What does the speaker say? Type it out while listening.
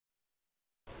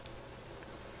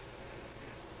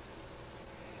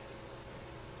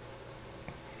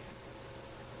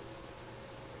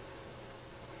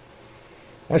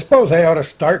I suppose I ought to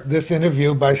start this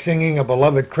interview by singing a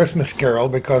beloved Christmas carol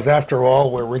because, after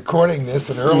all, we're recording this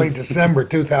in early December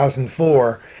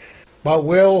 2004. But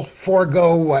we'll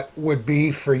forego what would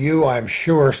be for you, I'm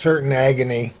sure, certain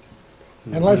agony.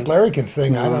 Unless Larry can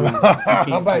sing, I don't know.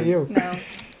 How about you? No.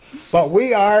 But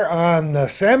we are on the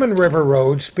Salmon River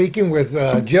Road speaking with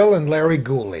Jill and Larry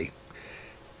Gooley.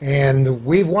 And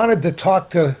we've wanted to talk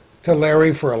to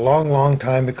Larry for a long, long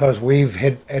time because we've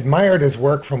admired his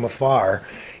work from afar.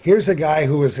 Here's a guy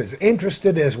who is as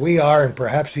interested as we are, and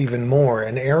perhaps even more,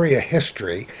 in area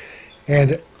history.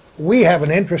 And we have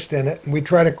an interest in it, and we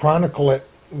try to chronicle it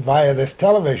via this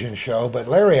television show, but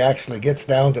Larry actually gets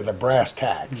down to the brass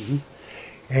tacks.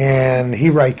 And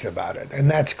he writes about it, and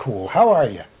that's cool. How are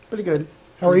you? Pretty good.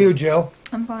 How are you, Jill?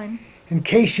 I'm fine. In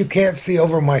case you can't see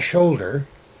over my shoulder,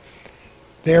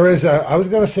 there is I was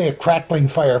going to say a crackling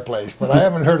fireplace, but I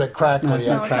haven't heard it crackle No, it's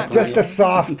yet. not crackling Just yet. a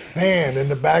soft fan in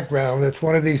the background. It's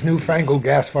one of these newfangled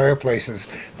gas fireplaces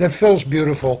that feels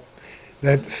beautiful,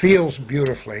 that feels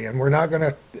beautifully. And we're not going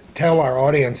to tell our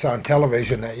audience on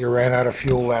television that you ran out of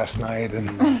fuel last night. And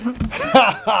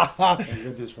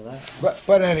Good news for that.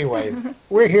 but anyway,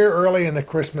 we're here early in the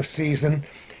Christmas season,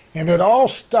 and it all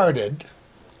started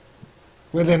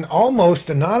with an almost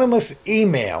anonymous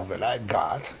email that I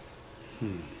got.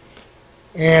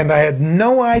 And I had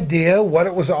no idea what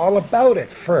it was all about at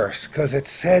first, because it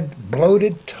said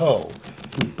bloated toe.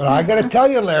 But I got to tell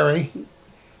you, Larry,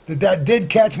 that did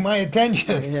catch my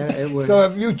attention. Yeah, it would. So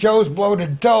if you chose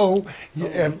bloated toe,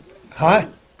 huh?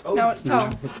 No, it's toe.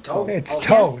 It's toe. It's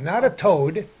toe, not a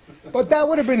toad. But that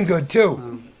would have been good,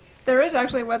 too. There is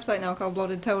actually a website now called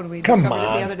Bloated Toe. We Come discovered it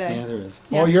on. the other day. Yeah, there is.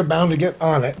 Well, Yes. you're bound to get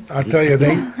on it. I'll tell you,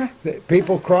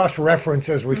 people cross-reference,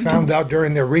 as we found out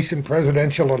during their recent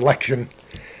presidential election.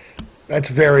 That's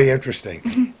very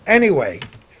interesting. Anyway,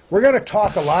 we're going to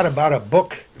talk a lot about a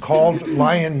book called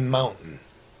Lyon Mountain.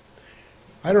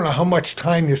 I don't know how much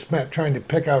time you spent trying to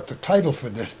pick out the title for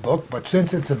this book, but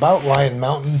since it's about Lyon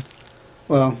Mountain,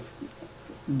 Well,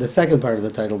 the second part of the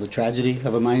title, The Tragedy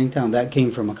of a Mining Town, that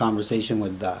came from a conversation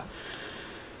with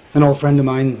an old friend of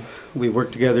mine. We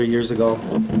worked together years ago,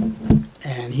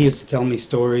 and he used to tell me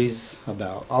stories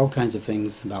about all kinds of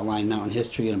things about Lyon Mountain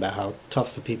history and about how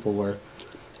tough the people were.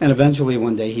 And eventually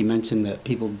one day he mentioned that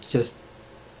people just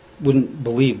wouldn't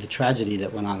believe the tragedy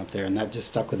that went on up there, and that just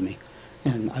stuck with me.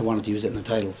 And I wanted to use it in the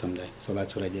title someday, so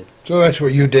that's what I did. so that's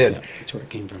what you did. Yeah, that's where it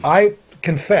came from. I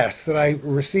confess that I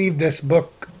received this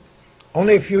book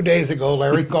only a few days ago.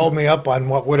 Larry called me up on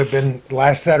what would have been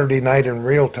last Saturday night in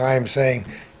real time saying,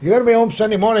 "You got to be home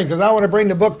Sunday morning because I want to bring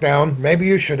the book down. Maybe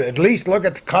you should at least look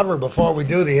at the cover before we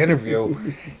do the interview."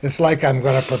 It's like I'm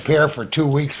going to prepare for 2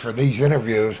 weeks for these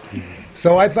interviews.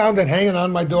 So I found it hanging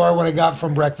on my door when I got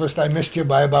from breakfast. I missed you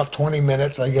by about 20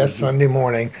 minutes, I guess, Sunday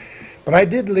morning. But I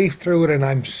did leaf through it, and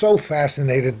I'm so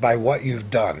fascinated by what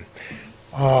you've done.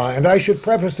 And I should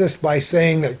preface this by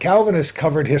saying that Calvin has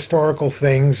covered historical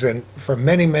things and for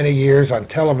many, many years on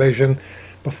television.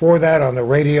 Before that, on the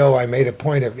radio, I made a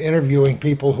point of interviewing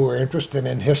people who are interested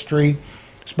in history,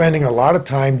 spending a lot of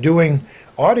time doing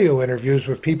audio interviews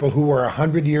with people who are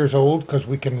 100 years old, because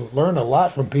we can learn a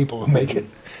lot from people who make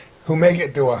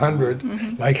it to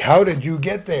 100. Like, how did you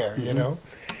get there, you know?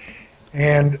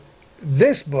 And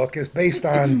this book is based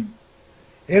on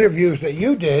interviews that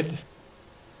you did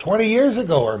 20 years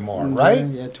ago or more, right?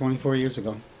 Yeah, 24 years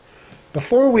ago.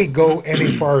 Before we go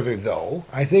any farther, though,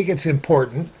 I think it's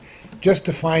important just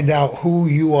to find out who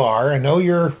you are. I know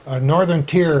you're a Northern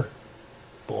Tier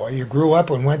boy. You grew up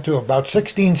and went to about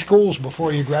 16 schools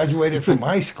before you graduated from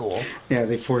high school. Yeah,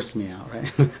 they forced me out,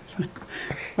 right?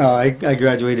 I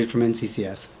graduated from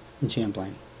NCCS in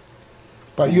Champlain.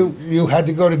 But you had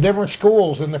to go to different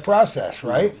schools in the process,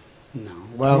 right? No.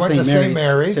 Well, You went to St.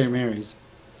 Mary's. St. Mary's.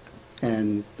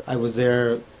 And I was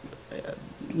there,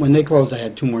 when they closed, I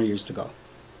had 2 more years to go.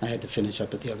 I had to finish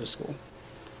up at the other school,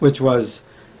 which was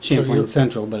Champlain you-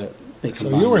 Central, but they So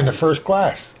combined. you were in the that. first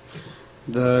class,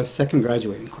 The second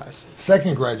graduating class,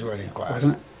 second graduating class.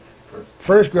 wasn't it?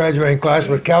 First graduating class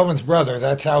with Calvin's brother.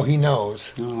 That's how he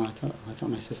knows. No, I thought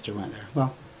my sister went there.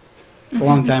 Well, it's a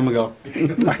long time ago.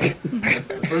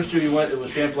 The first year you went, it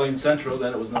was Champlain Central,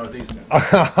 then it was Northeastern.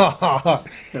 That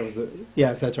was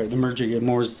yes, that's right. The merger year.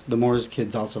 The Moores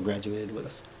kids also graduated with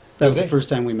us. That Did was they? the first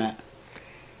time we met.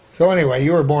 So anyway,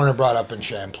 you were born and brought up in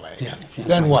Champlain. Yeah.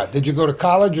 Then what? Did you go to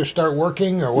college or start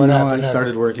working, or what No, happened? I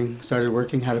started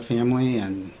working, had a family,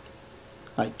 and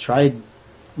I tried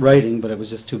writing, but I was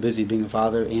just too busy being a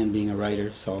father and being a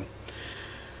writer. So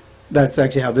that's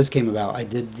actually how this came about. I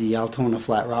did the Altona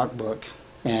Flat Rock book,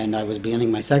 and I was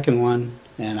beginning my second one,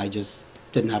 and I just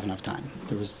didn't have enough time.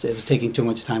 It was taking too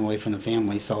much time away from the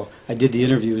family, so I did the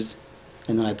interviews,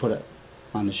 and then I put it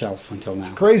on the shelf until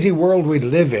now. Crazy world we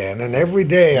live in, and every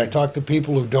day I talk to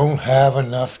people who don't have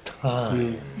enough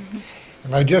time.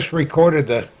 And I just recorded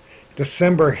the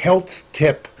December health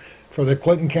tip for the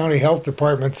Clinton County Health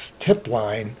Department's tip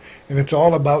line, and it's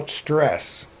all about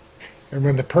stress. And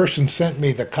when the person sent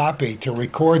me the copy to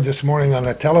record this morning on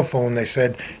the telephone, they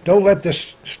said, don't let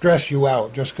this stress you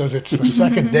out just because it's the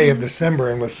second day of December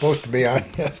and was supposed to be on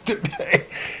yesterday.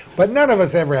 But none of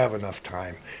us ever have enough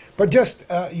time. But just,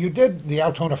 you did the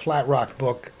Altona Flat Rock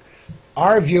book.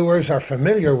 Our viewers are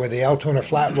familiar with the Altona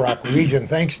Flat Rock region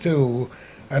thanks to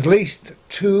at least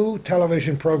 2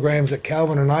 television programs that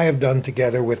Calvin and I have done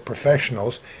together with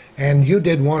professionals. And you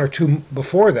did 1 or 2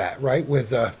 before that, right, with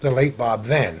the late Bob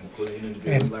Venn.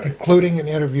 Including an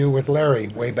interview with Larry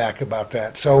way back about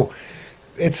that. So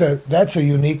that's a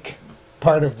unique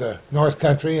part of the North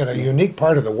Country and a unique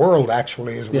part of the world,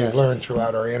 actually, as we've learned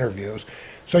throughout our interviews.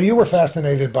 So you were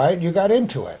fascinated by it, you got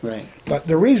into it. Right. But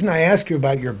the reason I ask you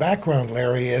about your background,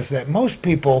 Larry, is that most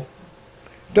people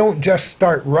don't just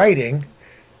start writing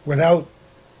without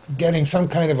getting some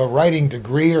kind of a writing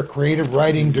degree or creative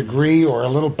writing degree or a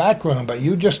little background, but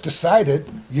you just decided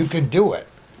you could do it.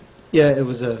 Yeah, it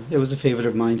was a favorite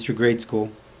of mine through grade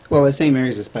school. Well, at St.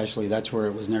 Mary's especially, that's where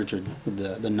it was nurtured, with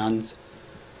the nuns.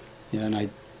 Yeah, and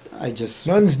I just...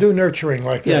 Nuns do nurturing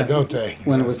like that, don't they?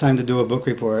 When it was time to do a book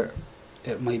report,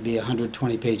 it might be a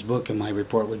 120-page book, and my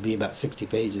report would be about 60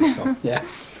 pages, so, yeah,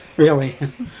 really.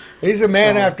 He's a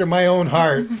man after my own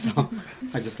heart. So,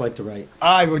 I just like to write.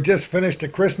 I just finished a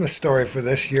Christmas story for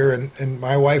this year, and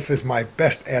my wife is my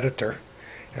best editor,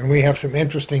 and we have some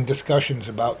interesting discussions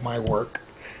about my work.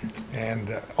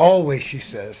 And always, she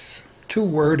says, too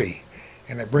wordy.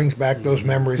 And it brings back those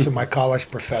memories of my college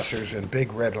professors in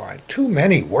big red line. Too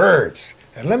many words.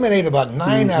 Eliminate about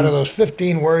 9 out of those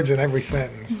 15 words in every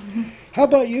sentence. How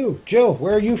about you? Jill,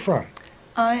 where are you from?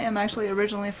 I am actually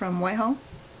originally from Whitehall.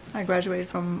 I graduated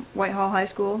from Whitehall High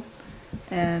School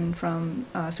and from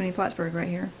SUNY Plattsburgh right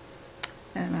here.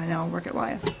 And I now work at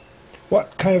Wyeth.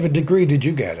 What kind of a degree did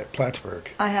you get at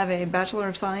Plattsburgh? I have a Bachelor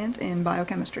of Science in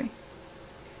Biochemistry.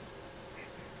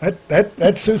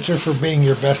 That suits her for being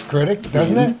your best critic,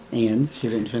 doesn't it? And she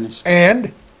didn't finish.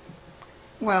 And?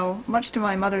 Well, much to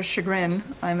my mother's chagrin,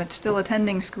 I'm still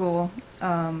attending school,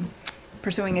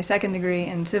 pursuing a second degree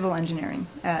in civil engineering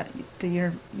at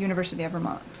the University of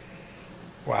Vermont.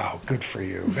 Wow, good for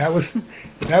you. That was,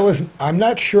 I'm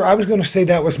not sure, I was going to say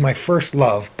that was my first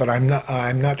love, but I'm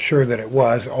not sure that it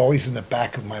was. Always in the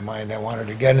back of my mind, I wanted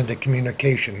to get into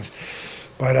communications.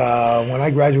 But when I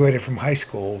graduated from high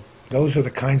school, those are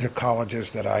the kinds of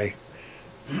colleges that I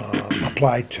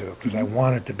applied to because I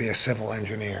wanted to be a civil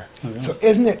engineer. Okay. So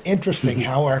isn't it interesting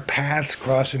how our paths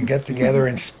cross and get together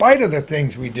in spite of the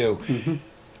things we do?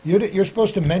 You're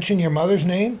supposed to mention your mother's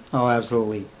name? Oh,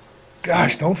 absolutely.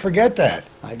 Gosh, don't forget that.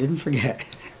 I didn't forget.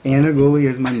 Anna Gooley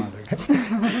is my mother.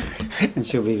 And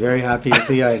she'll be very happy to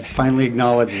see I finally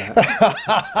acknowledged that.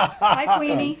 Hi,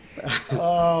 Queenie.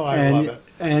 Oh, I love it.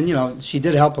 And, you know, she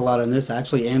did help a lot on this,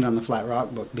 actually, and on the Flat Rock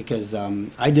book, because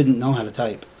I didn't know how to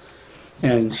type.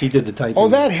 And she did the typing. Oh,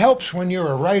 that helps when you're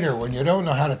a writer, when you don't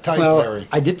know how to type, Larry.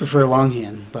 I did prefer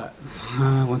longhand, but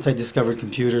once I discovered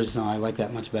computers, I like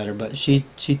that much better. But she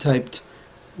typed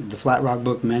the Flat Rock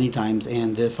book many times,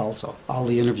 and this also. All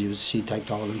the interviews, she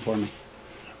typed all of them for me.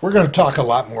 We're going to talk a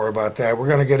lot more about that. We're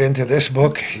going to get into this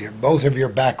book, both of your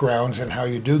backgrounds, and how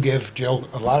you do give Jill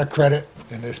a lot of credit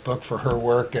in this book for her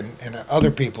work and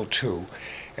other people too.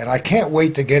 And I can't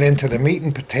wait to get into the meat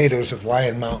and potatoes of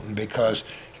Lyon Mountain because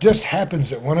it just happens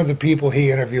that one of the people he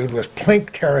interviewed was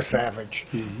Plink Terrasavage,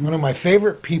 one of my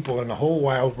favorite people in the whole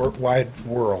wide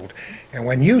world. And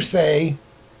when you say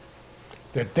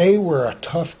that they were a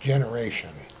tough generation,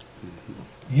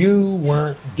 you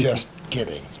weren't just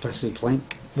kidding. Especially Plink.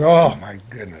 Oh, my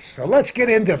goodness. So let's get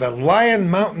into the Lyon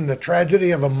Mountain, the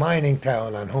tragedy of a mining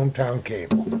town on Hometown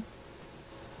Cable.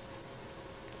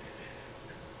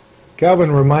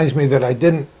 Calvin reminds me that I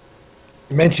didn't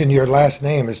mention your last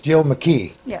name. It's Jill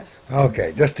McKee. Yes.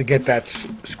 Okay, just to get that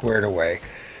squared away.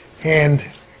 And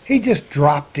he just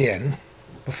dropped in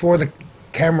before the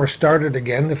camera started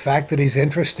again, the fact that he's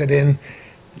interested in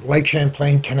Lake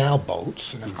Champlain canal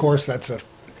boats. And, of course, that's a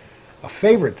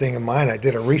favorite thing of mine. I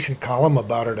did a recent column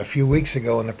about it a few weeks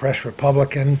ago in the Press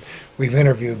Republican. We've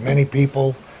interviewed many people.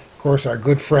 Of course, our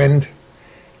good friend,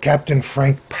 Captain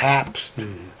Frank Pabst,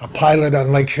 a pilot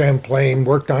on Lake Champlain,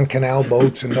 worked on canal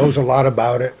boats and knows a lot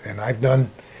about it. And I've done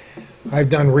I've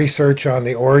done research on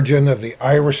the origin of the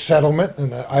Irish settlement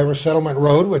and the Irish settlement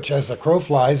road, which, as the crow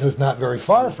flies, is not very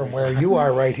far from where you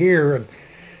are right here, and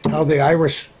how the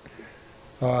Irish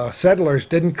settlers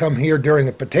didn't come here during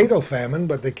the potato famine,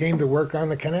 but they came to work on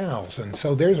the canals. And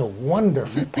so there's a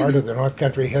wonderful part of the North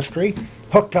Country history,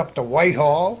 hooked up to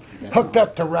Whitehall, hooked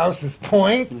up to Rouse's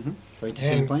Point, Right to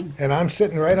Champlain. and I'm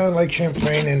sitting right on Lake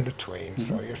Champlain in between,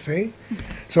 so you see?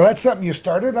 So that's something you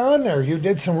started on, or you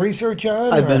did some research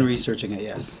on? I've or- been researching it,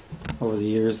 yes, over the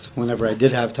years. Whenever I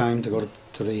did have time to go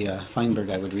to the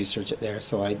Feinberg, I would research it there.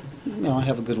 So I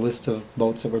have a good list of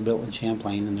boats that were built in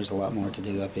Champlain, and there's a lot more to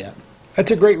dig up yet.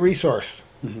 That's a great resource.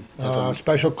 Definitely.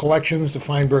 Special collections, the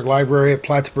Feinberg Library at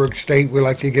Plattsburgh State, we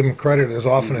like to give them credit as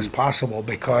often as possible,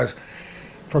 because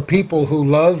for people who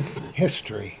love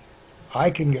history, I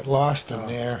can get lost in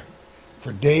there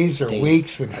for days or Days.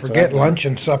 weeks and That's what forget I've done. lunch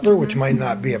and supper, which might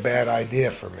not be a bad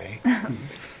idea for me.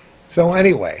 So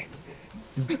anyway,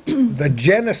 the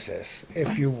genesis,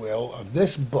 if you will, of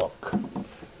this book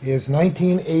is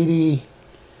 1980.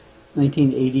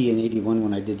 1980 and 81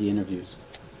 when I did the interviews.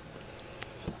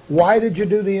 Why did you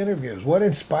do the interviews? What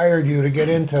inspired you to get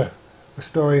into the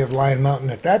story of Lyon Mountain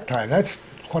at that time? That's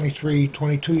 23,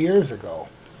 22 years ago.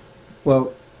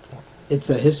 Well, it's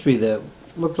a history that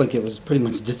looked like it was pretty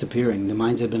much disappearing. The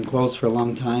mines had been closed for a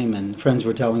long time, and friends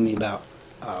were telling me about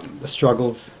the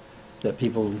struggles that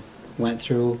people went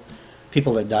through,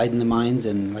 people that died in the mines,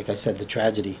 and like I said, the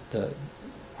tragedy.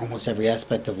 Almost every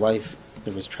aspect of life,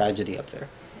 there was tragedy up there.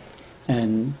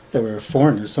 And there were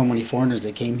foreigners, so many foreigners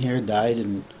that came here, died,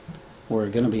 and were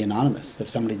going to be anonymous if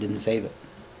somebody didn't save it.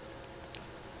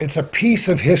 It's a piece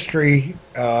of history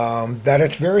that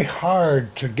it's very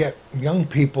hard to get young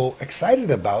people excited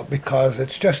about, because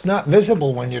it's just not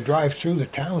visible when you drive through the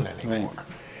town anymore. Right.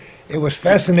 It was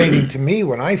fascinating to me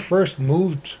when I first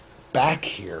moved back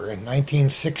here in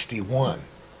 1961.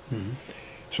 Mhm.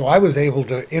 So I was able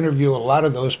to interview a lot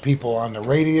of those people on the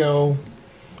radio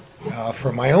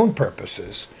for my own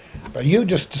purposes. But you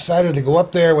just decided to go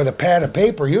up there with a pad of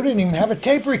paper. You didn't even have a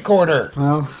tape recorder.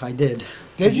 Well, I did.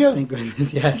 Did you? Thank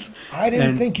goodness, yes. I didn't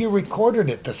And- think you recorded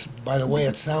it by the way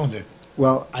it sounded.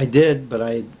 Well, I did, but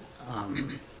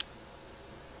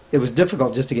it was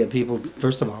difficult just to get people.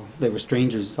 First of all, they were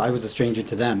strangers. I was a stranger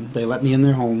to them. They let me in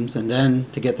their homes, and then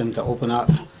to get them to open up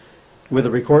with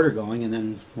a recorder going, and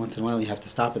then once in a while you have to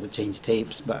stop it to change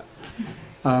tapes. But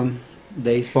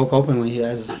they spoke openly,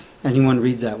 as anyone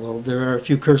reads that. Well, there are a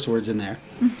few curse words in there.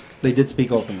 They did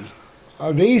speak openly.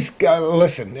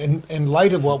 Listen, in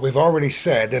light of what we've already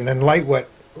said, and in light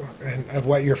of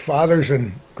what your fathers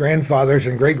and grandfathers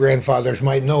and great-grandfathers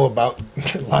might know about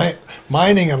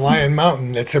mining in Lyon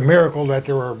Mountain, it's a miracle that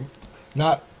there were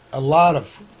not a lot of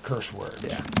curse words.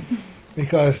 Yeah.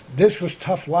 Because this was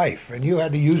tough life, and you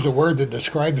had to use a word to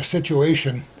describe the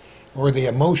situation or the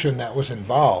emotion that was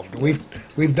involved.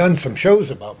 We've done some shows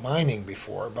about mining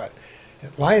before, but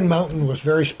Lyon Mountain was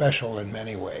very special in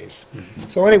many ways.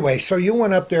 So anyway, so you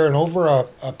went up there, and over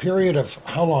a period of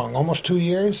how long? Almost 2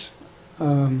 years?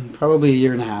 Probably a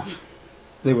year and a half.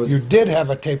 There was You did have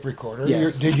a tape recorder.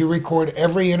 Yes. Did you record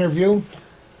every interview?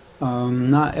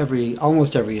 not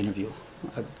almost every interview.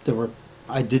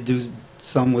 I did do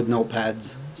some with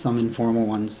notepads, some informal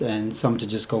ones, and some to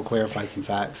just go clarify some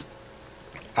facts.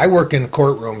 I work in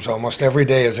courtrooms almost every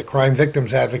day as a crime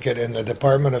victims advocate in the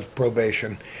Department of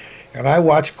Probation, and I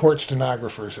watch court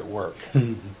stenographers at work,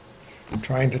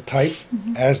 trying to type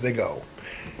as they go.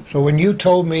 So when you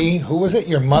told me, who was it,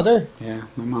 your mother? Yeah,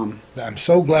 my mom, I'm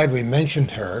so glad we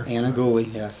mentioned her. Anna Gooley,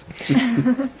 yes.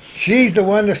 She's the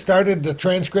one that started the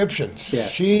transcriptions.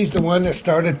 Yes. She's the one that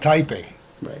started typing.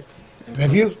 Right.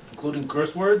 Have you, Including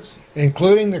curse words?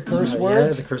 including the curse Yeah,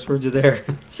 words? the curse words are there.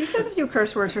 She says a few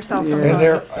curse words herself Yeah.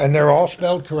 sometimes. And they're all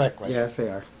spelled correctly. Yes, they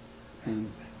are. And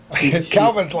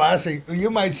Calvin's laughing. You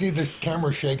might see the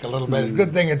camera shake a little bit. It's a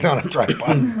good thing it's on a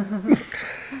tripod.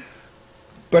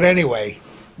 But anyway,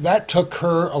 that took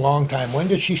her a long time. When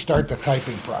did she start the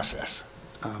typing process?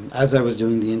 as I was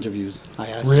doing the interviews, I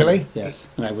asked Really? her, yes,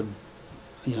 and I would,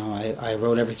 I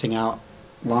wrote everything out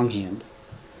longhand,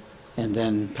 and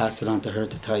then passed it on to her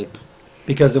to type,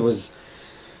 because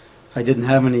I didn't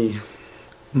have any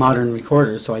modern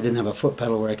recorders, so I didn't have a foot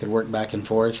pedal where I could work back and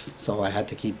forth, so I had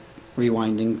to keep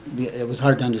rewinding. It was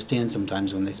hard to understand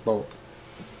sometimes when they spoke,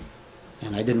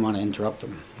 and I didn't want to interrupt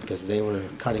them because they were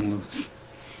cutting loose.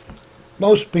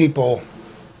 Most people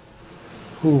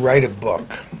who write a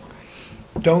book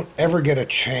don't ever get a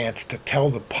chance to tell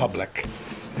the public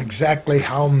exactly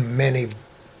how many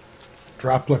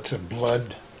droplets of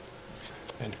blood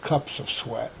and cups of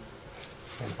sweat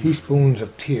and teaspoons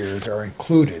of tears are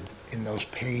included in those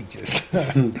pages.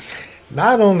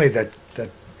 not only the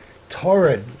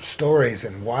torrid stories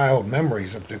and wild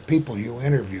memories of the people you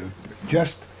interviewed, but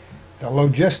just the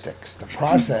logistics, the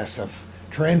process of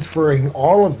transferring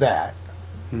all of that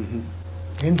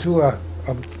into a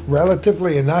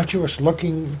relatively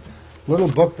innocuous-looking little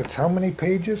book that's how many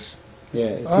pages? Yeah,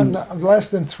 it seems, Less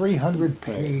than 300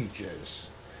 pages.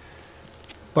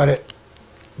 But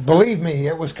believe me,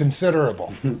 it was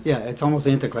considerable. yeah, it's almost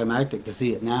anticlimactic to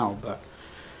see it now, but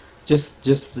just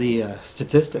the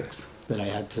statistics that I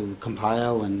had to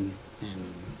compile and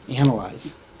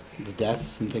analyze, the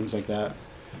deaths and things like that.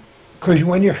 Because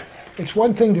it's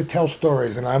one thing to tell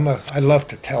stories, and I love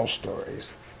to tell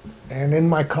stories. And in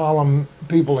my column,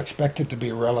 people expect it to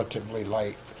be relatively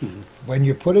light. When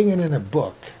you're putting it in a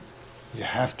book, you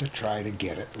have to try to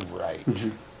get it right.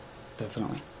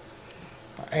 Definitely.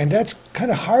 And that's kind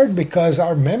of hard because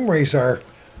our memories are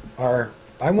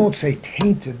I won't say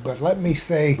tainted, but let me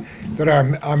say that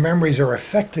our memories are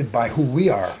affected by who we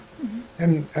are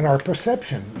and our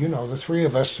perception. You know, the three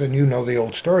of us, and you know the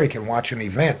old story, can watch an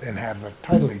event and have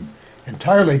a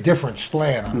entirely different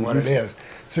slant on what it is.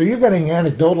 So you're getting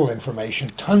anecdotal information,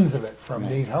 tons of it from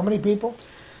these. How many people?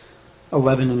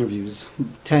 11 interviews.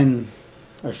 10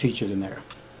 are featured in there.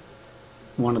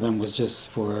 One of them was just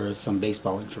for some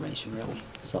baseball information, really.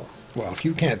 So Well,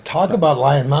 you can't talk about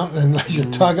Lyon Mountain unless you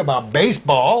talk about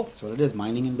baseball. that's what it is,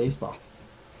 mining and baseball.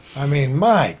 I mean,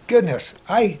 my goodness.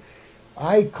 I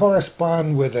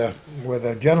correspond with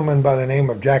a gentleman by the name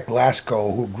of Jack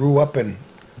Glasgow who grew up in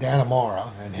Dannemora,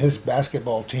 and his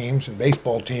basketball teams and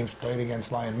baseball teams played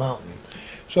against Lyon Mountain.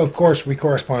 So, of course, we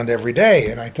correspond every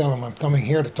day, and I tell him I'm coming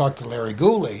here to talk to Larry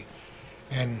Gooley.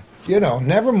 And, you know,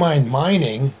 never mind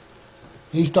mining.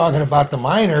 He's talking about the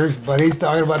miners, but he's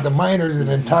talking about the miners in an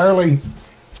entirely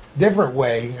different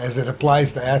way as it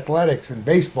applies to athletics and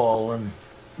baseball and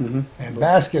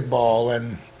basketball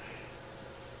and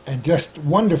just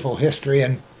wonderful history.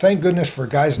 And thank goodness for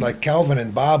guys like Calvin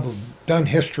and Bob who've done the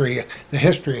history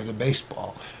of the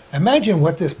baseball. Imagine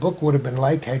what this book would have been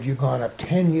like had you gone up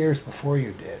 10 years before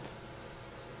you did,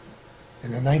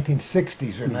 in the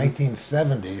 1960s or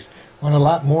 1970s, when a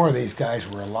lot more of these guys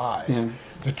were alive. Yeah.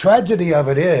 The tragedy of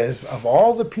it is, of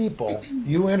all the people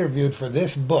you interviewed for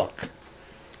this book,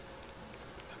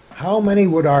 how many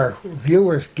would our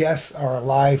viewers guess are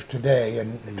alive today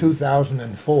in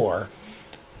 2004,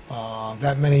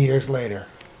 that many years later?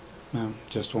 No,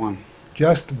 just one.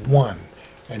 Just one.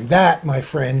 And that, my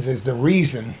friends, is the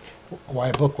reason why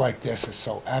a book like this is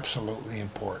so absolutely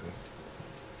important.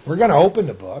 We're going to open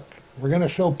the book. We're going to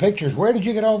show pictures. Where did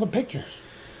you get all the pictures?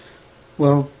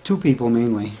 Well, two people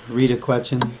mainly. Rita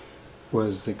Quetchen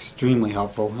was extremely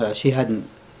helpful. She hadn't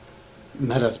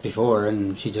met us before,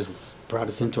 and she just brought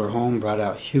us into her home, brought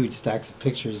out huge stacks of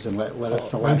pictures, and let us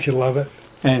select. Don't you love it?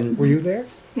 And Were you there?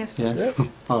 Yes. yes,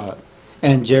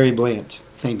 and Jerry Blanche,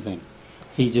 same thing.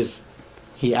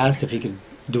 He asked if he could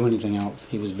do anything else.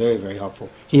 He was very, very helpful.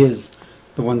 He is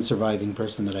the one surviving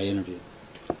person that I interviewed.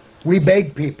 We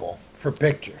beg people for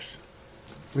pictures.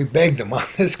 We beg them on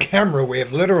this camera. We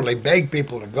have literally begged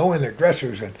people to go in their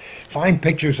dressers and find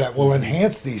pictures that will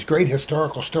enhance these great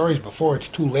historical stories before it's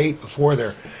too late, before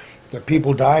the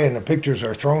people die and the pictures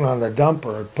are thrown on the dump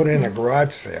or put in a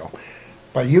garage sale.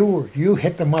 But you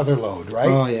hit the mother lode, right?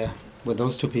 Oh yeah, with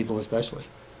those two people especially.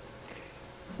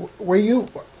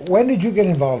 When did you get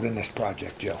involved in this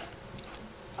project, Jill?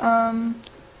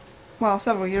 Well,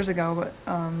 several years ago,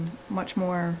 but much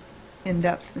more in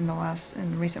depth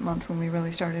in recent months when we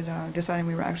really started deciding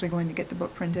we were actually going to get the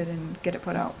book printed and get it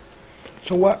put out.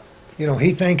 So what,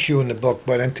 he thanks you in the book,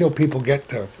 but until people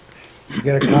get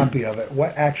a copy of it,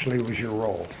 what actually was your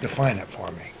role? Define it for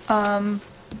me.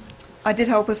 I did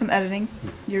help with some editing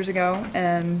years ago,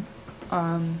 and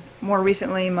more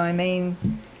recently my main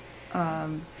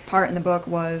part in the book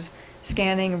was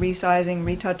scanning, resizing,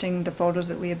 retouching the photos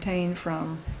that we obtained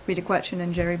from Rita Quetchen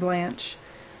and Jerry Blanche.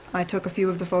 I took a few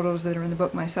of the photos that are in the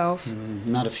book myself.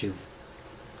 Not a few.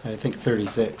 I think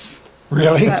 36.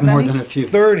 Really? That It's more many? than a few.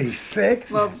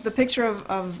 36? Well, the picture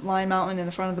of Lyon Mountain in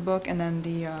the front of the book, and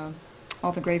then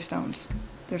all the gravestones.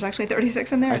 There's actually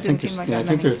 36 in there? I It didn't think seem like there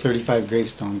that many. are 35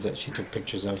 gravestones that she took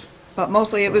pictures of. But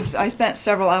mostly I spent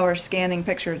several hours scanning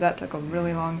pictures. That took a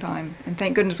really long time. And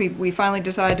thank goodness we finally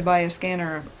decided to buy a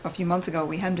scanner a few months ago.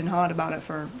 We hemmed and hawed about it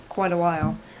for quite a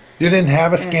while. You didn't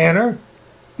have a scanner?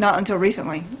 Not until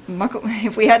recently. Luckily,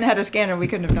 if we hadn't had a scanner, we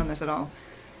couldn't have done this at all.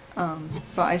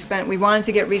 But we wanted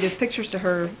to get Rita's pictures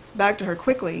back to her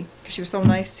quickly, because she was so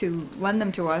nice to lend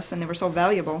them to us, and they were so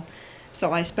valuable.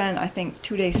 So I spent, I think,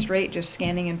 2 days straight just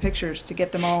scanning in pictures to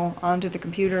get them all onto the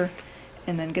computer,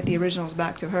 and then get the originals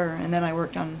back to her. And then I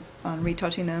worked on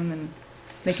retouching them and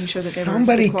making sure that they were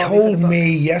Somebody good quality for the told book.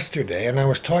 me yesterday, and I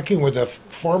was talking with a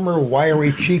former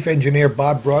wiry chief engineer,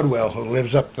 Bob Broadwell, who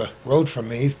lives up the road from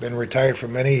me. He's been retired for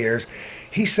many years.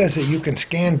 He says that you can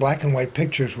scan black and white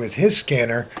pictures with his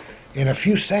scanner in a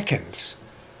few seconds.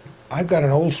 I've got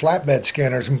an old flatbed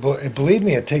scanner, and believe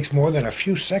me, it takes more than a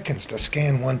few seconds to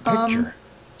scan one picture.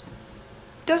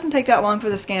 It doesn't take that long for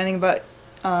the scanning, but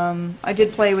I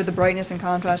did play with the brightness and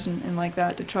contrast and like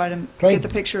that to try to Thank get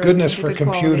the picture goodness into for good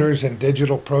quality. computers and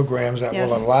digital programs that Yes.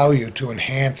 will allow you to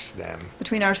enhance them.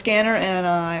 Between our scanner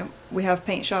and we have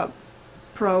Paint Shop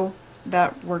Pro,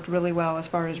 that worked really well as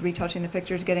far as retouching the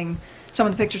pictures, getting some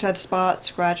of the pictures had spots,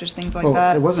 scratches, things like Well,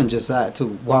 that. it wasn't just that,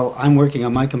 too. While I'm working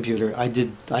on my computer,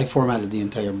 I formatted the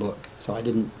entire book. So I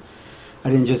didn't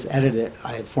just edit it,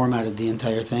 I formatted the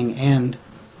entire thing, and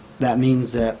that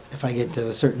means that if I get to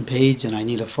a certain page and I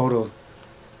need a photo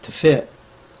to fit,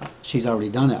 she's already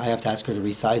done it. I have to ask her to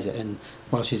resize it. And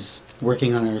while she's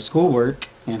working on her schoolwork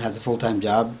and has a full-time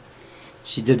job,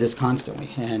 she did this constantly,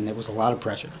 and it was a lot of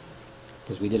pressure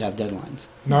because we did have deadlines.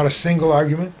 Not a single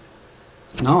argument?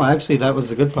 No, actually, that was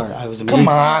the good part. I was amazed. Come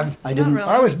on. I didn't. Not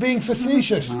really. I was being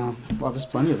facetious. Well, there's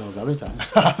plenty of those other times.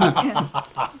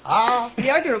 We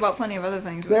argued about plenty of other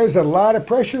things. There's a lot of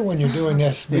pressure when you're doing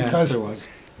this Yeah, because there was.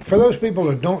 for those people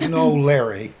who don't know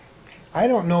Larry, I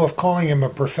don't know if calling him a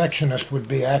perfectionist would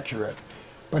be accurate,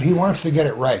 but he wants to get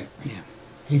it right. Yeah.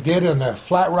 He did in the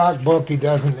Flat Rock book, he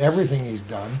does in everything he's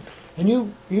done. And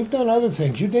you've done other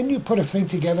things. Didn't you put a thing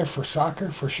together for soccer,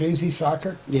 for Shazy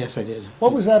Soccer? Yes, I did.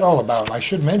 What was that all about? I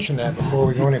should mention that before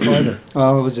we go any further.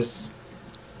 Well, it was just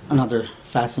another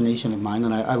fascination of mine,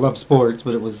 and I love sports,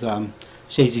 but it was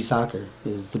Shazy Soccer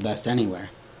is the best anywhere.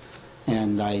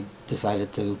 And I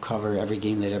decided to cover every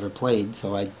game they'd ever played.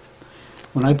 So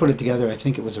when I put it together, I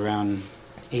think it was around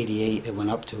 88 it went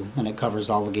up to, and it covers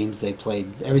all the games they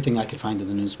played, everything I could find in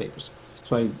the newspapers.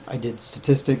 So I did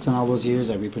statistics on all those years.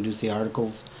 I reproduced the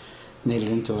articles, made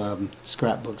it into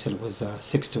scrapbooks, and it was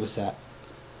 6 to a set.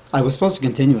 I was supposed to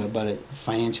continue it, but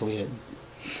financially it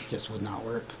just would not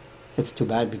work. It's too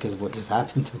bad because of what just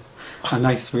happened.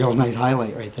 A real nice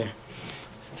highlight right there.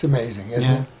 It's amazing, isn't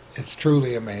Yeah. it? It's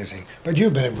truly amazing. But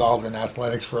you've been involved in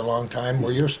athletics for a long time.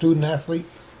 Were you a student athlete?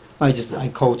 I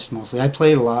coached mostly. I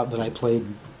played a lot, but I played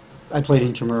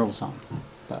intramural some.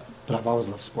 But I've always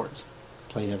loved sports.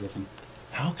 Played everything.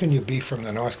 How can you be from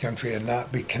the North Country and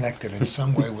not be connected in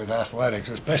some way with athletics,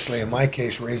 especially in my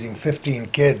case, raising 15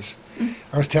 kids?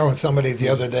 I was telling somebody the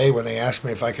other day when they asked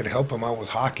me if I could help them out with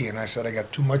hockey, and I said I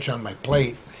got too much on my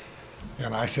plate.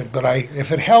 And I said, but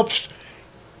if it helps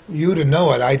you to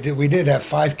know it, we did have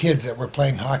 5 kids that were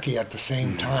playing hockey at the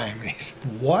same time. And he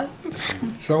said, what?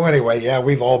 So anyway, yeah,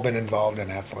 we've all been involved in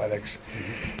athletics.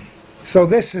 So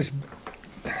this is,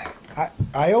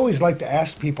 I always like to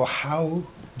ask people, how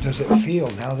does it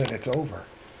feel now that it's over?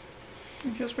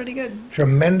 It feels pretty good.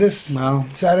 Tremendous Well,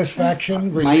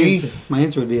 satisfaction, my relief.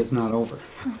 answer would be it's not over.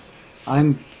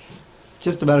 I'm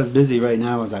just about as busy right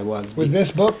now as I was. With this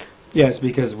book? Yes,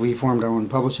 because we formed our own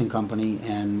publishing company,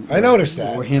 and I noticed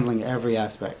that. We're handling every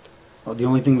aspect. Well, the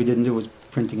only thing we didn't do was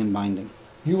printing and binding.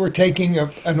 You were taking an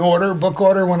book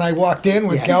order when I walked in,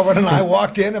 when Yes. Calvin and I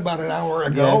walked in about an hour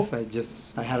ago.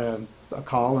 Yes, I had a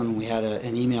call, and we had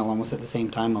an email almost at the same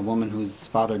time, a woman whose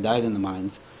father died in the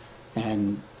mines.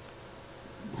 And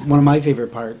one of my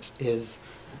favorite parts is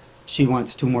she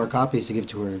wants 2 more copies to give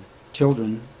to her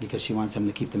children because she wants them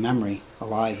to keep the memory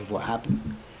alive of what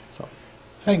happened. So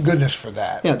Thank goodness for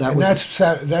that. Yeah, that and was-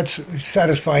 that's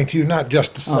satisfying to you, not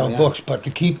just to sell yeah. books, but to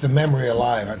keep the memory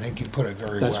alive. I think you put it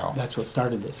very well. that's what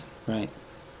started this, right?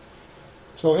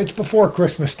 So it's before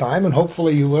Christmas time, and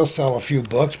hopefully you will sell a few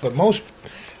books. But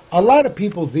a lot of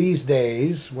people these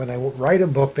days, when they write a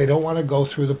book, they don't want to go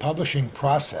through the publishing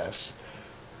process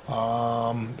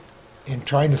in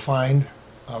trying to find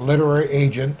a literary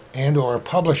agent and/or a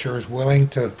publisher is willing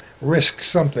to risk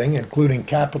something, including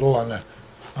capital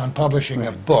on publishing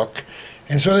a book,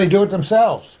 and so they do it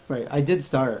themselves. Right. I did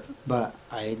start, but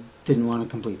I didn't want to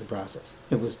complete the process.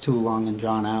 It was too long and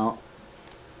drawn out.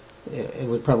 It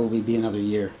would probably be another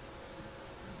year.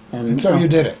 And so you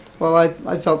did it. Well,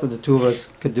 I felt that the 2 of us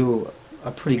could do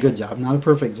a pretty good job. Not a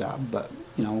perfect job, but,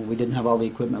 we didn't have all the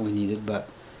equipment we needed, but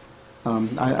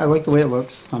I like the way it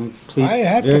looks. I'm pleased, I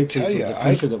have to very tell pleased you, with the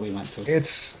printer that we went to.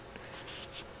 It's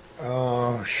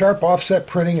Sharp Offset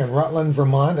Printing in Rutland,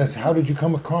 Vermont. How did you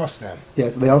come across them?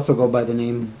 Yes, they also go by the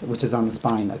name, which is on the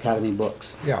spine, Academy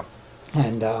Books. Yeah.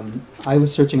 And I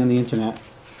was searching on the internet,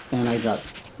 and I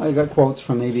got quotes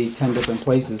from maybe 10 different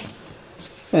places.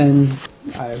 And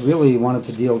I really wanted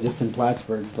to deal just in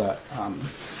Plattsburgh, but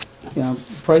You know,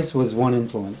 price was one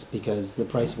influence because the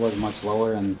price was much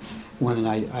lower, and when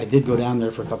I did go down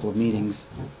there for a couple of meetings,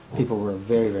 people were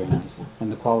very, very nice,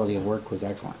 and the quality of work was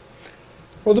excellent.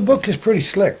 Well, the book is pretty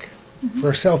slick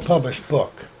for a self-published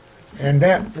book. And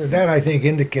that I think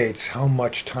indicates how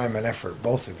much time and effort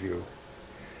both of you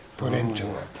put into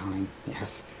it. Time,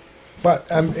 yes. But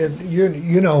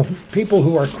you know, people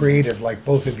who are creative, like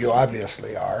both of you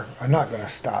obviously are not going to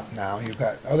stop now. You've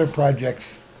got other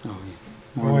projects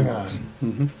going on.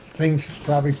 Mm-hmm. Things,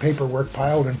 probably paperwork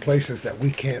piled in places that we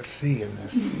can't see in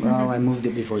this. Well, I moved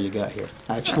it before you got here,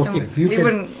 actually. If you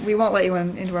could- We won't let you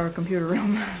into our computer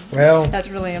room. Well, That's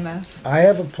really a mess. I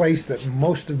have a place that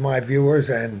most of my viewers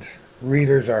and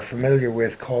readers are familiar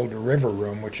with called the River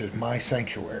Room, which is my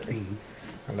sanctuary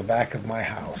on the back of my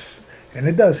house. And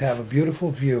it does have a beautiful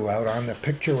view out on the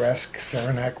picturesque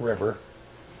Saranac River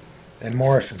in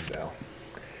Morrisonville.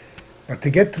 But to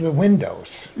get to the windows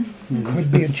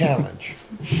could be a challenge.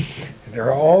 There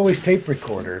are always tape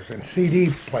recorders and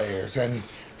CD players and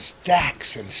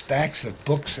stacks of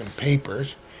books and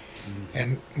papers.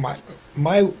 And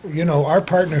our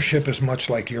partnership is much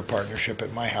like your partnership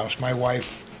at my house. My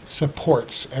wife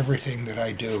supports everything that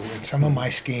I do, and some of my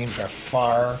schemes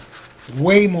are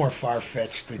way more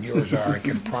far-fetched than yours are, I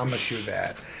can promise you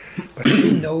that. But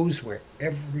she knows where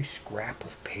every scrap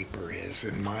of paper is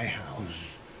in my house.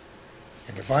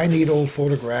 And if I need old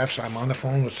photographs, I'm on the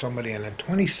phone with somebody, and in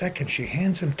 20 seconds she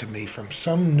hands them to me from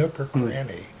some nook or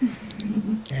cranny.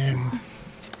 And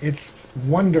it's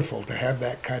wonderful to have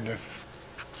that kind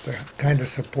of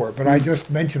support. But I just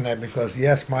mentioned that because,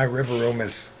 yes, my river room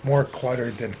is more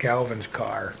cluttered than Calvin's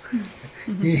car.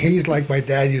 He's like my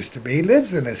dad used to be. He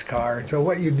lives in his car, and so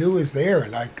what you do is there.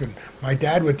 And my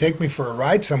dad would take me for a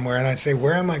ride somewhere, and I'd say,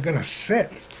 where am I going to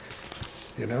sit?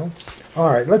 You know? All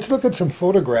right, let's look at some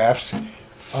photographs.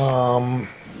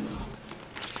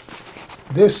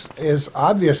 This is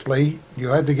obviously, you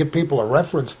had to give people a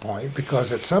reference point,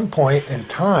 because at some point in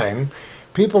time,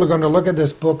 people are going to look at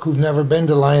this book who've never been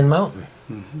to Lyon Mountain.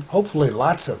 Hopefully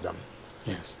lots of them.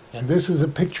 Yes. And this is a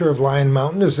picture of Lyon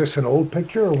Mountain. Is this an old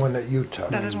picture or one that you took?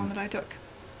 That is one that I took.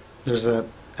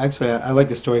 Actually, I like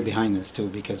the story behind this too,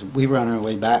 because we were on our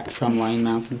way back from Lyon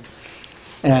Mountain,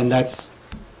 and that's,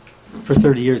 for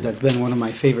 30 years, that's been one of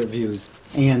my favorite views.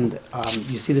 And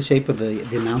you see the shape of the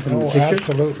mountain in the Oh, picture?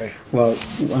 absolutely. Well,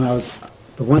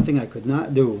 the one thing I could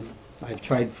not do, I've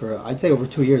tried for, I'd say over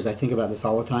 2 years, I think about this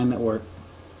all the time at work,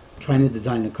 trying to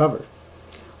design the cover.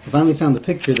 I finally found the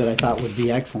picture that I thought would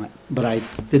be excellent, but I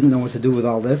didn't know what to do with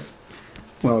all this.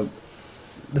 Well,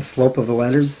 the slope of the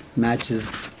letters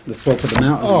matches the slope of the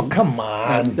mountain. Oh, come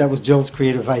on. That was Jill's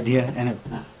creative idea, and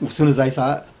as soon as I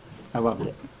saw it, I loved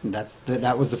it. And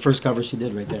that was the first cover she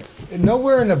did right there.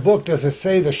 Nowhere in the book does it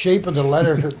say the shape of the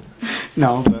letters.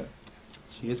 No, but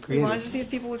she is We creative. wanted to see if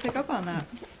people would pick up on that.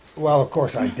 Well, of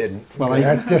course I didn't. Well,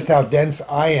 That's just how dense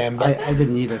I am. But, I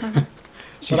didn't either.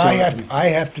 She but showed it to me. I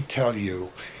have to tell you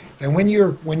that when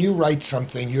you write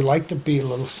something, you like to be a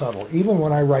little subtle. Even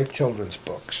when I write children's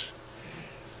books,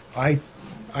 I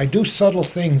do subtle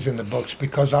things in the books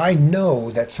because I know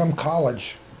that some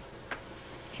college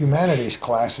humanities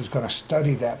class is going to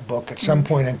study that book at some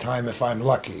point in time if I'm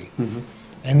lucky.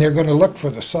 And they're going to look for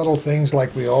the subtle things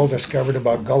like we all discovered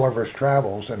about Gulliver's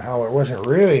Travels and how it wasn't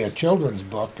really a children's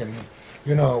book and,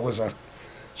 it was a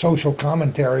social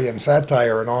commentary and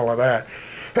satire and all of that.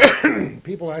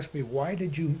 People ask me, why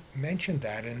did you mention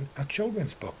that in a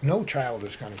children's book? No child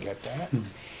is going to get that.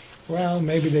 Well,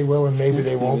 maybe they will and maybe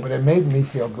they won't, but it made me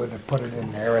feel good to put it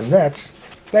in there, and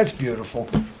that's beautiful.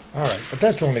 All right, but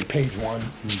that's only page one.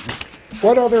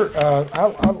 What other,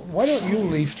 why don't you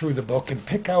leaf through the book and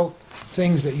pick out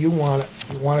things that you want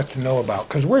us to know about?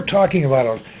 Because we're talking about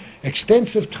an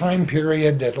extensive time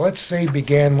period that, let's say,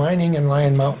 began mining in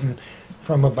Lyon Mountain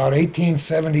from about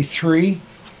 1873.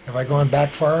 Have I gone back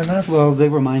far enough? Well, they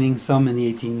were mining some in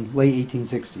the late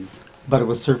 1860s, but it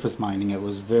was surface mining. It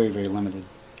was very, very limited.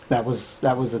 That was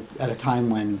at a time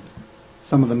when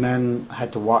some of the men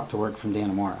had to walk to work from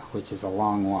Dannemora, which is a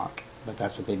long walk, but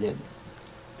that's what they did.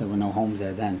 There were no homes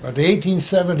there then. By the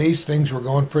 1870s, things were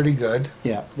going pretty good.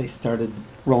 Yeah, they started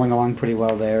rolling along pretty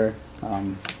well there.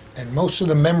 And most of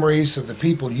the memories of the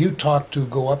people you talked to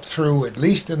go up through, at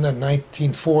least in the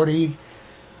 1940.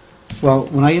 Well,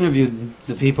 when I interviewed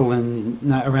the people in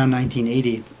around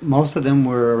 1980, most of them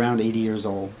were around 80 years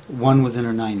old. One was in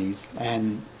her 90s,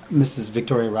 and Mrs.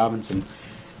 Victoria Robinson.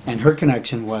 And her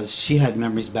connection was she had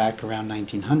memories back around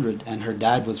 1900, and her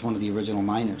dad was one of the original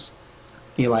miners,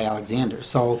 Eli Alexander.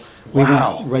 So we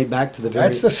Wow. went right back to the very...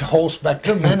 That's the whole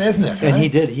spectrum then, isn't it? And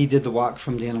huh? he did the walk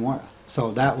from Dannemora.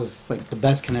 So that was like the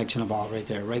best connection of all right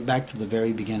there, right back to the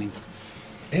very beginning.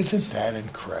 Isn't that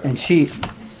incredible? And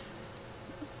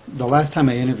the last time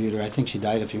I interviewed her, I think she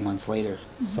died a few months later.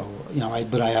 So,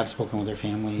 but I have spoken with her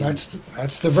family.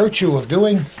 That's the virtue of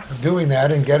doing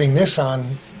that and getting this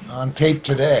on tape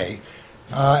today.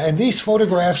 And these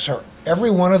photographs are, every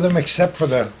one of them except for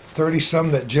the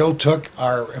 30-some that Jill took,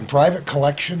 are in private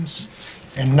collections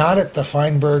and not at the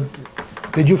Feinberg.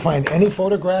 Did you find any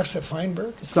photographs at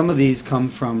Feinberg? Some of these come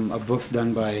from a book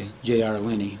done by J.R.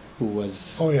 Linney, who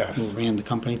ran the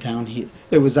company town.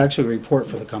 It was actually a report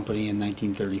for the company in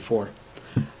 1934.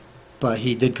 But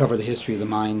he did cover the history of the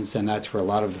mines, and that's where a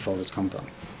lot of the photos come from.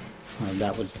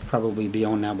 That would probably be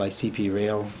owned now by CP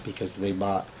Rail because they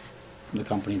bought the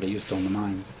company that used to own the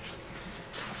mines.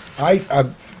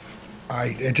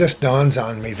 It just dawns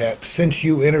on me that since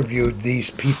you interviewed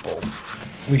these people,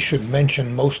 we should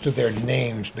mention most of their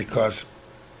names because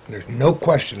there's no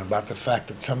question about the fact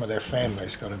that some of their family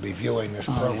is going to be viewing this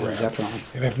program. Yeah, definitely.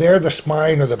 And if they're the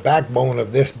spine or the backbone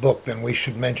of this book, then we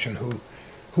should mention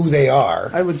who they are.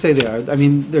 I would say they are. I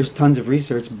mean, there's tons of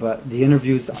research, but the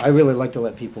interviews, I really like to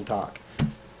let people talk.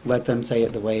 Let them say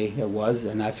it the way it was,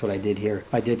 and that's what I did here.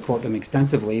 I did quote them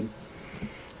extensively,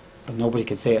 but nobody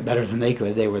could say it better than they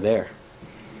could. They were there.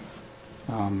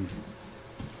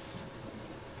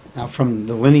 Now, from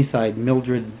the Linney side,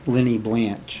 Mildred Linney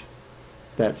Blanche,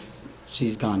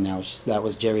 she's gone now. That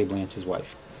was Jerry Blanche's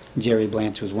wife. Jerry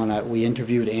Blanche was one that we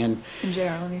interviewed, and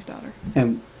J.R. Linney's daughter.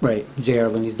 And right, J.R.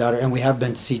 Linney's daughter, and we have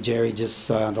been to see Jerry. Just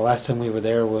the last time we were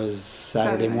there was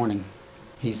Saturday morning.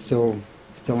 He's still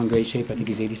in great shape. I think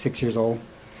he's 86 years old.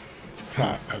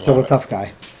 Still a tough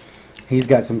guy. He's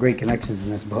got some great connections in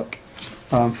this book.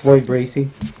 Floyd Bracey,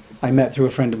 I met through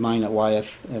a friend of mine at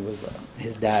Wyeth. It was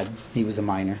his dad. He was a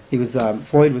miner.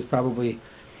 Floyd was probably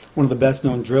one of the best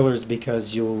known drillers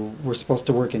because you were supposed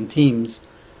to work in teams,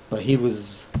 but he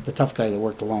was the tough guy that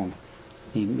worked alone.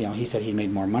 He said he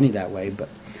made more money that way, but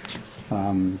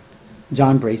John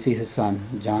Bracey, his son,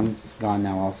 John's gone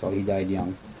now also. He died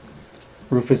young.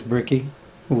 Rufus Brickey,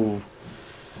 who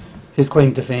his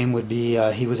claim to fame would be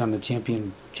he was on the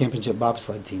championship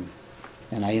bobsled team,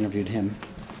 and I interviewed him.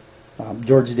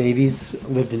 George Davies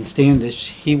lived in Standish.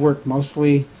 He worked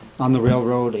mostly on the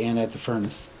railroad and at the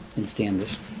furnace in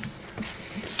Standish.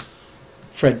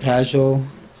 Fred Pajot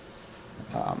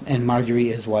and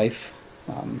Marguerite, his wife.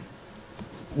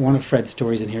 One of Fred's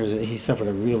stories in here is that he suffered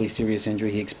a really serious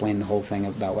injury. He explained the whole thing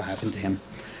about what happened to him.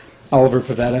 Oliver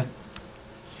Pavetta.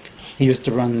 He used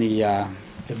to run the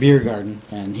beer garden,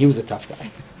 and he was a tough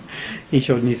guy. He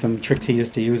showed me some tricks he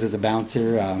used to use as a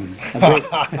bouncer.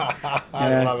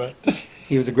 I love it.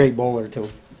 He was a great bowler, too.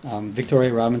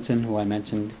 Victoria Robinson, who I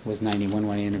mentioned, was 91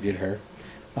 when I interviewed her.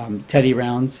 Teddy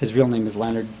Rounds, his real name is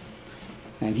Leonard,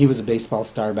 and he was a baseball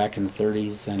star back in the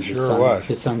 30s. And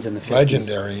his son's in the 50s.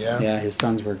 Legendary, yeah. Yeah, his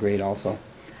sons were great also.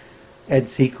 Ed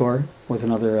Secor was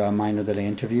another miner that I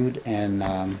interviewed, and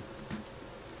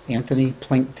Anthony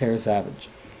Plink Terra-Savage.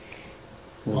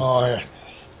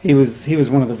 He was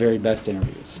one of the very best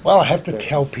interviews. Well, I have to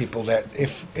tell people that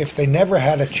if they never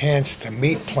had a chance to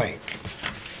meet Plink,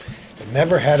 they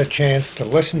never had a chance to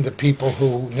listen to people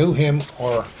who knew him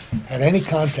or had any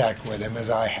contact with him,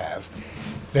 as I have,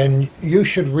 then you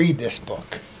should read this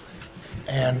book.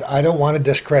 And I don't want to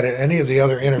discredit any of the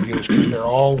other interviews because they're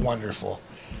all wonderful.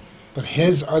 But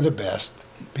his are the best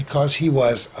because he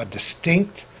was a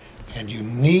distinct and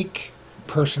unique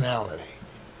personality.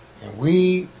 And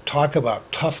we talk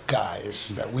about tough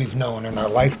guys that we've known in our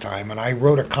lifetime. And I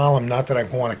wrote a column, not that I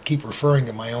want to keep referring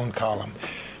to my own column,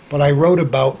 but I wrote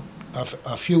about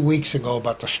a few weeks ago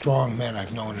about the strong men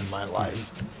I've known in my life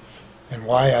and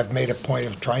why I've made a point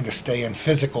of trying to stay in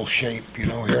physical shape,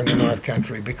 here in the North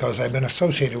Country, because I've been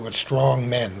associated with strong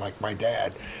men like my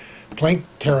dad. Plink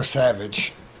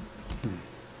Terra-Savage.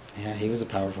 Yeah, he was a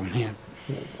powerful man.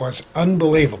 Was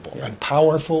unbelievable and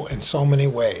powerful in so many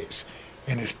ways.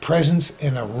 And his presence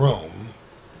in a room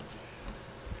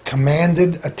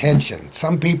commanded attention.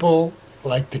 Some people,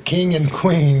 like the king and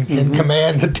queen, can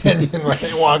command attention when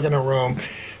they walk in a room.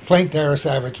 Plink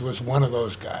Terra-Savage was one of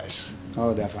those guys.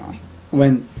 Oh, definitely.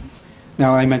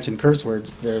 Now I mentioned curse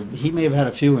words. He may have had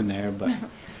a few in there, but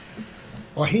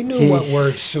well, he knew what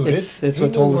words suited. It's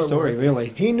what told the story, really.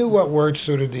 He knew what words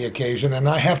suited the occasion, and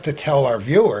I have to tell our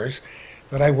viewers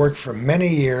that I worked for many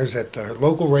years at the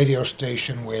local radio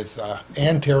station with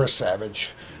Ann Terra-Savage,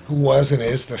 who was and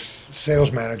is the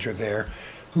sales manager there,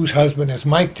 whose husband is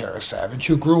Mike Terra-Savage,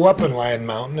 who grew up in Lyon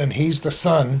Mountain, and he's the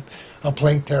son of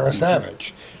Plink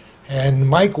Terra-Savage. And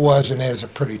Mike was and is a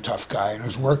pretty tough guy, and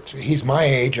he's my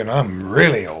age, and I'm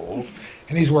really old,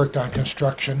 and he's worked on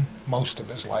construction most of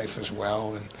his life as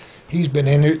well. And he's been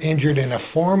injured in a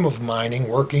form of mining,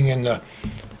 working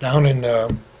down in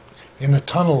the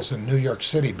tunnels in New York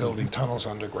City, building tunnels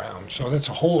underground. So that's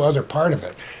a whole other part of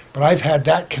it. But I've had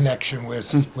that connection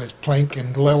with Plink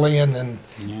and Lillian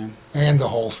and the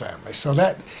whole family. So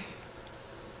that,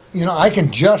 I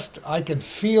can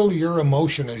feel your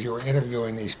emotion as you were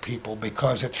interviewing these people,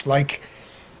 because it's like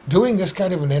doing this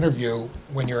kind of an interview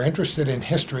when you're interested in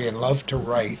history and love to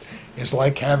write is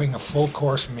like having a full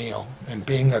course meal and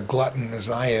being a glutton as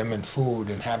I am in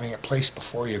food and having it placed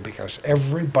before you, because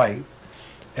every bite,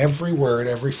 every word,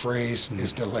 every phrase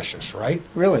is delicious, right?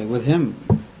 Really, with him,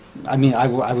 I mean, I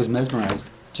was mesmerized.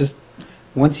 Just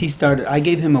once he started, I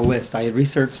gave him a list. I had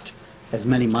researched as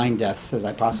many mine deaths as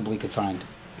I possibly could find.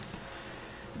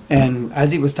 And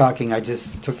as he was talking, I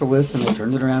just took the list and I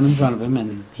turned it around in front of him,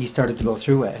 and he started to go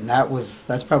through it. And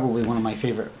that's probably one of my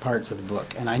favorite parts of the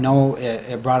book. And I know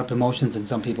it brought up emotions in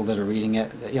some people that are reading it.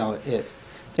 It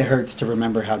hurts to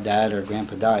remember how Dad or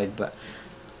Grandpa died, but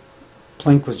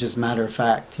Plink was just matter of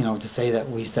fact, to say that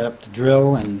we set up to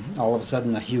drill and all of a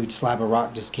sudden a huge slab of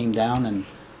rock just came down and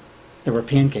there were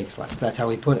pancakes left. That's how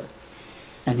he put it.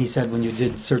 And he said when you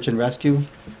did search and rescue,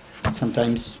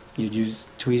 sometimes you'd use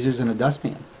tweezers and a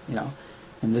dustpan,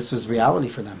 and this was reality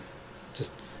for them.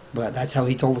 But that's how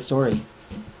he told the story.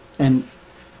 And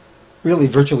really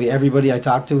virtually everybody I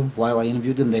talked to while I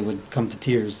interviewed them, they would come to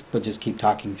tears, but just keep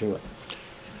talking through it.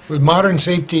 With modern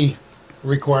safety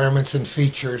requirements and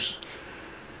features,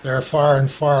 there are far and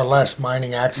far less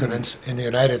mining accidents in the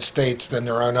United States than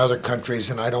there are in other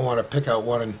countries, and I don't want to pick out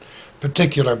one in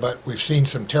particular, but we've seen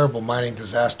some terrible mining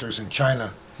disasters in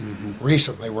China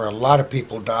recently where a lot of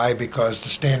people die because the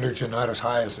standards are not as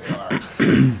high as they are.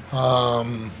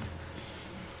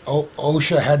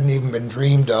 OSHA hadn't even been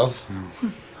dreamed of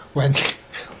when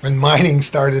mining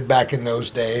started back in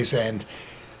those days, and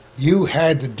you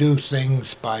had to do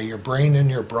things by your brain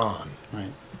and your brawn.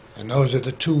 Right. And those are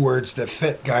the two words that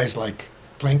fit guys like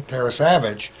Plink Terra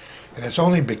Savage. And it's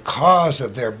only because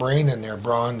of their brain and their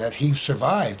brawn that he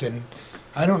survived. And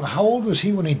I don't know, how old was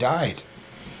he when he died?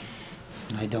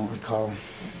 I don't recall.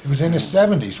 He was in his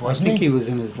 70s, wasn't he? I think he was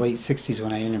in his late 60s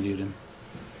when I interviewed him.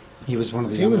 He was one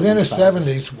of the He was in his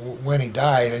 70s when he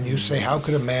died, and you say, how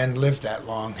could a man live that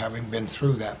long having been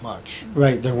through that much?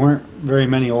 Right, there weren't very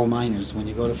many old miners. When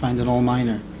you go to find an old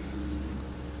miner,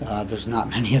 there's not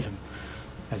many of them.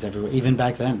 As everywhere, even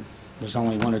back then. There's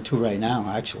only one or two right now,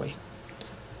 actually.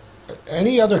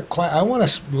 Any other I want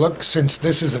to look, since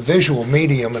this is a visual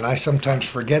medium, and I sometimes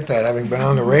forget that, having been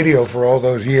on the radio for all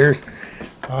those years,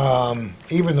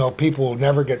 even though people will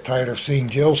never get tired of seeing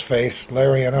Jill's face,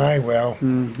 Larry and I, well...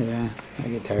 yeah, I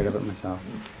get tired of it myself.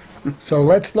 So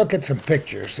let's look at some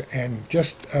pictures, and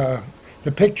just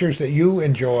the pictures that you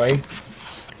enjoy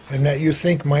and that you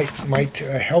think might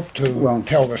help to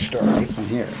tell the story. This one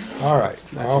here. All right,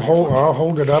 I'll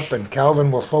hold it up, and Calvin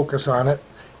will focus on it.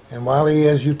 And while he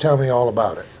is, you tell me all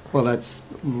about it. Well, that's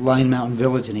Lyon Mountain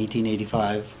Village in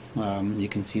 1885. You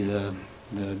can see the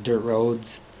dirt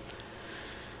roads.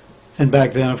 And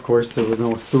back then, of course, there were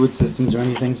no sewage systems or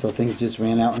anything, so things just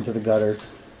ran out into the gutters.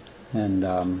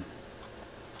 And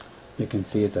you can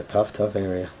see it's a tough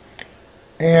area.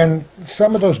 And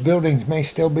some of those buildings may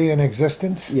still be in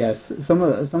existence? Yes, some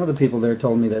of the people there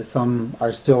told me that some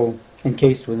are still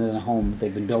encased within a home.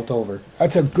 They've been built over.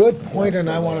 That's a good point, and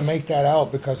I want to make that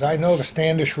out, because I know the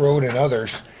Standish Road and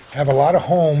others have a lot of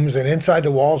homes, and inside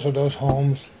the walls of those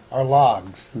homes are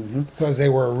logs, because they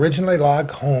were originally log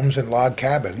homes and log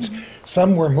cabins.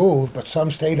 Some were moved, but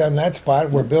some stayed on that spot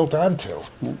and were built onto.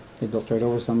 Yeah, they built right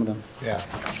over some of them. Yeah.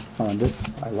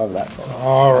 I love that photo.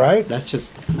 All right. That's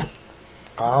just...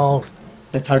 I'll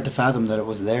It's hard to fathom that it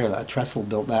was there, that trestle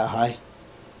built that high.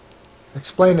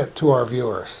 explain it to our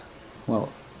viewers.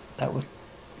 Well, that was...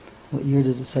 What year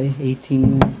does it say?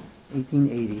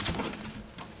 1880.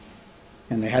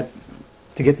 And they had...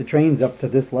 To get the trains up to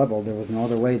this level, there was no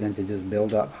other way than to just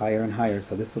build up higher and higher.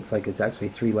 So this looks like it's actually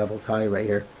 3 levels high right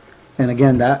here. And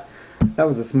again, that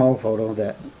was a small photo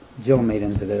that Jill made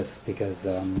into this, because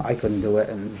I couldn't do it,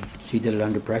 and she did it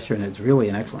under pressure, and it's really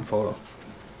an excellent photo.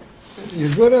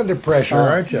 You're good under pressure,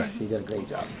 aren't you? She did a great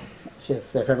job.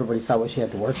 If everybody saw what she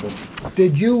had to work with.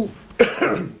 Did you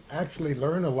actually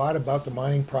learn a lot about the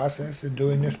mining process in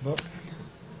doing this book?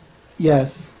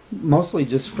 Yes, mostly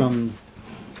just from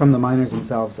the miners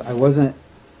themselves. I wasn't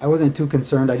too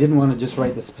concerned. I didn't want to just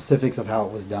write the specifics of how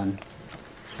it was done.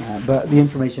 But the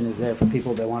information is there for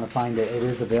people that want to find it. It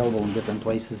is available in different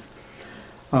places.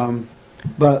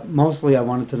 But mostly I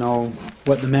wanted to know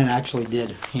what the men actually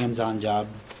did, hands-on job.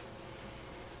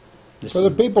 There's For the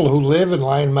some- people who live in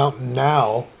Lyon Mountain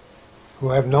now, who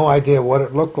have no idea what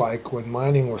it looked like when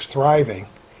mining was thriving,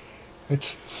 it's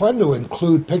fun to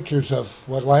include pictures of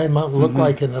what Lyon Mountain looked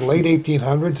like in the late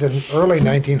 1800s and early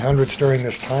 1900s during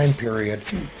this time period.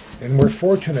 And we're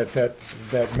fortunate that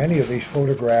many of these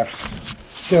photographs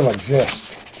still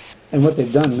exist. And what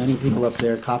they've done, many people up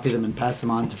there copy them and pass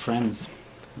them on to friends.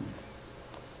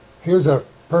 Here's a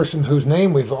person whose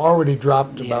name we've already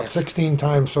dropped about Yes. 16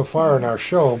 times so far in our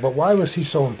show, but why was he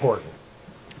so important?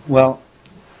 Well,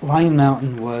 Lyon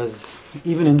Mountain was,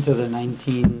 even into the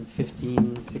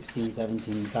 1915, 16,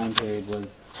 17 time period,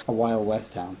 was a Wild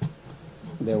West town.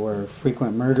 There were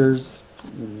frequent murders,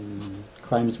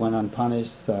 crimes went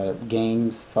unpunished,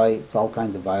 gangs, fights, all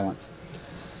kinds of violence.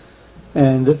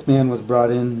 And this man was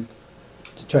brought in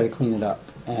to try to clean it up.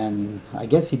 And I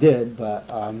guess he did, but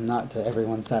not to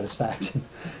everyone's satisfaction.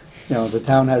 You know, the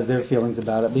town has their feelings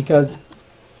about it because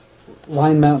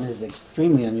Lyon Mountain is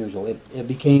extremely unusual. It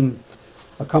became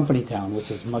a company town,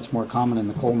 which is much more common in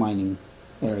the coal mining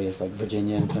areas like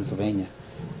Virginia and Pennsylvania.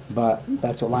 But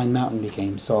that's what Lyon Mountain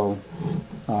became. So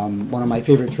one of my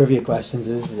favorite trivia questions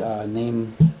is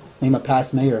name a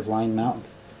past mayor of Lyon Mountain.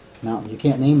 You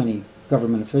can't name any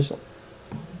government official.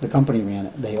 The company ran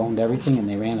it. They owned everything and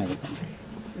they ran everything.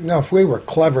 Now, if we were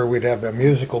clever, we'd have a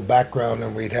musical background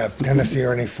and we'd have Tennessee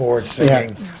Ernie Ford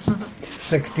singing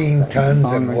 16 tons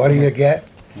song and right what do there. you get?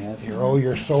 Yes. You owe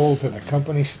your soul to the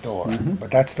company store.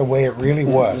 But that's the way it really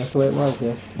was. That's the way it was,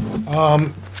 yes.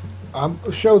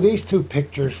 I'll show these two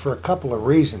pictures for a couple of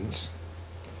reasons.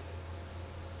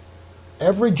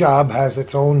 Every job has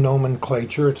its own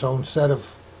nomenclature, its own set of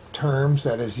terms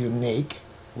that is unique.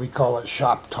 We call it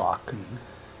shop talk.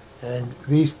 And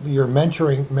these, you're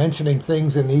mentioning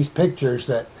things in these pictures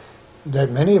that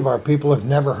many of our people have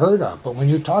never heard of. But when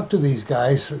you talk to these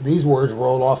guys, these words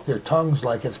roll off their tongues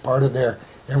like it's part of their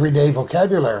everyday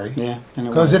vocabulary. Yeah.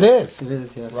 Because it is. It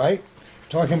is, yes. Right?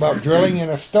 Talking about drilling in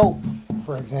a stope,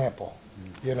 for example,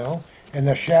 you know, and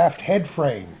the shaft head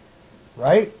frame,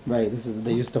 right? Right.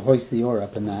 They used to hoist the ore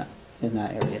up in that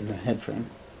area, in the head frame.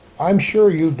 I'm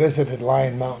sure you visited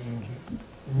Lyon Mountain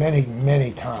many,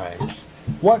 many times.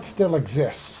 What still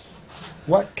exists?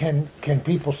 What can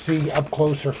people see up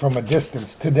close or from a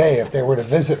distance today if they were to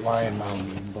visit Lyon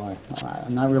Mountain? Boy,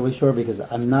 I'm not really sure because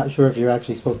I'm not sure if you're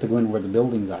actually supposed to go in where the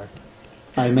buildings are.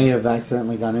 I may have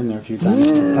accidentally gone in there a few times.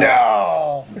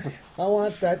 No!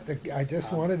 I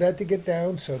just wanted that to get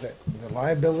down so that the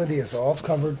liability is all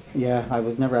covered. Yeah, I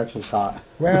was never actually caught.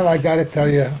 Well, I got to tell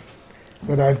you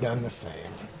that I've done the same.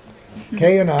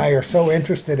 Kay and I are so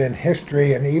interested in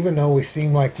history, and even though we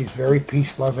seem like these very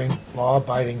peace-loving,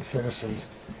 law-abiding citizens,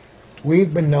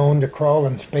 we've been known to crawl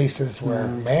in spaces where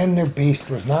man or beast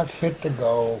was not fit to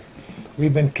go.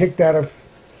 We've been kicked out of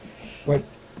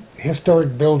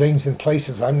historic buildings and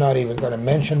places I'm not even going to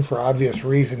mention for obvious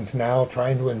reasons now,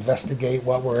 trying to investigate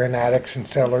what were in attics and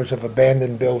cellars of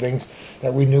abandoned buildings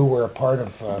that we knew were a part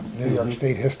of New York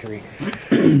State history.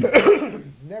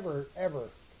 Never, ever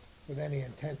with any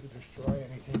intent to destroy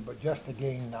anything, but just to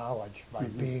gain knowledge by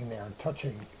being there and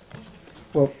touching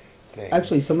Well, things.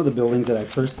 actually, some of the buildings that I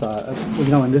first saw,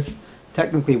 and this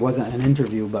technically wasn't an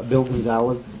interview, but Bill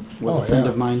Gonzalez was Oh, a friend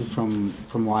yeah. of mine from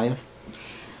Wyeth.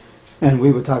 And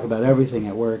we would talk about everything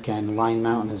at work, and Lyon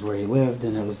Mountain is where he lived,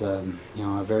 and it was a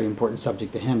very important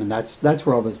subject to him, and that's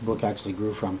where all this book actually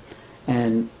grew from.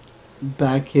 And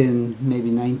back in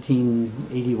maybe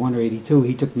 1981 or 82,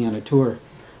 he took me on a tour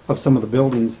of some of the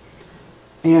buildings,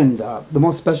 and the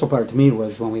most special part to me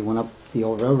was when we went up the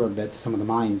old railroad bed to some of the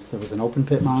mines. There was an open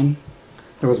pit mine.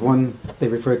 There was one they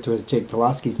referred to as Jake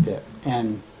Toloski's pit,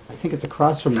 and I think it's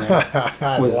across from there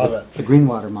I was love the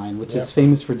Greenwater mine, which Yep. is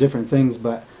famous for different things,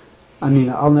 but I mean,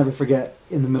 I'll never forget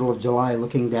in the middle of July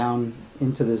looking down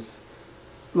into this,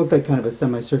 looked like kind of a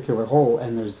semicircular hole,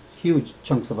 and there's huge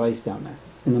chunks of ice down there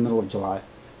in the middle of July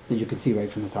that you could see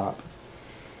right from the top.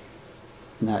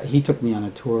 Now, he took me on a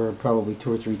tour probably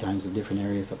 2 or 3 times of different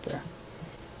areas up there.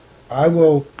 I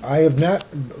have not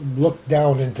looked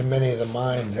down into many of the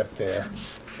mines up there,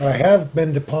 but I have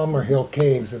been to Palmer Hill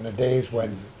Caves in the days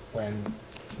when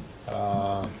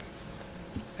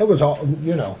it was all,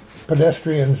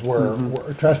 pedestrians were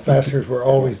trespassers were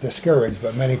always discouraged,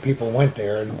 but many people went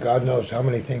there, and God knows how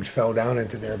many things fell down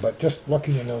into there. But just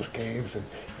looking in those caves and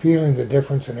feeling the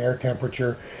difference in air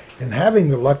temperature, and having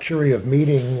the luxury of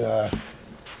meeting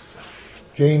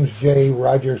James J.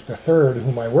 Rogers III,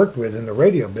 whom I worked with in the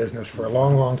radio business for a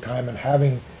long, long time, and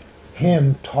having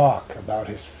him talk about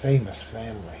his famous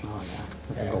family. Oh, yeah.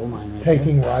 That's a And gold mine right there.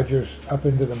 taking Rogers up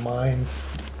into the mines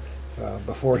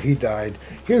before he died.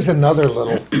 Here's another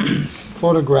little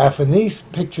photograph, and these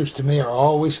pictures to me are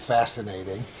always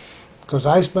fascinating because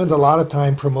I spend a lot of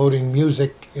time promoting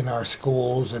music in our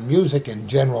schools and music in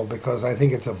general because I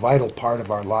think it's a vital part of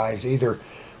our lives, either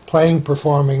playing,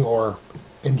 performing, or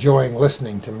enjoying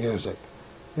listening to music.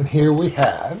 And here we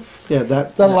have Yeah,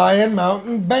 the Lyon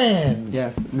Mountain Band.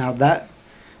 Yes. Now that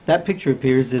picture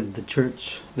appears in the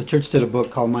church. The church did a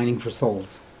book called Mining for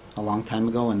Souls a long time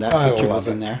ago, and that I picture love was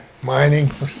in it. there. Mining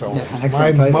for Souls. Yeah, excellent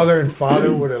My title. mother and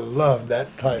father would have loved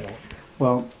that title.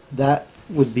 Well, that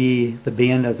would be the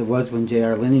band as it was when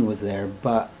J.R. Linney was there,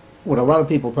 but what a lot of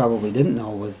people probably didn't know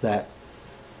was that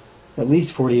at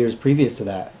least 40 years previous to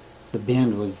that, the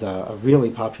band was a really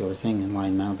popular thing in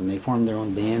Lyon Mountain. They formed their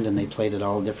own band and they played at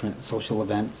all different social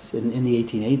events in the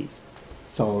 1880s.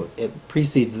 So it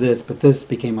precedes this, but this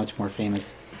became much more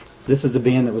famous. This is a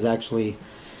band that was actually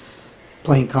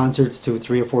playing concerts to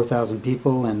 3,000 or 4,000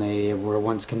 people, and they were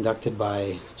once conducted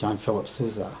by John Philip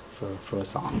Sousa for a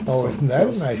song. Oh, So isn't that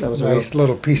a that nice, was a nice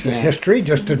little piece of Yeah. history,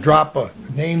 just to drop a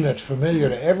name that's familiar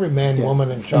to every man, Yes. woman,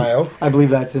 and child. I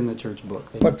believe that's in the church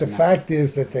book. They But the mention that. fact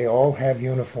is that they all have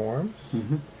uniforms,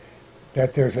 Mhm.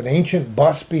 that there's an ancient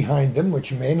bus behind them, which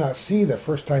you may not see the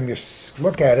first time you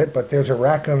look at it, but there's a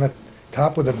rack on the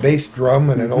top with a bass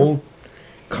drum and an Mhm. old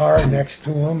car next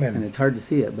to them, And and it's hard to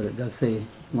see it, but it does say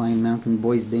Lyon Mountain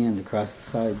Boys Band across the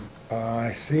side.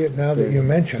 I see it now that Very- you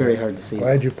mention very it. hard to see.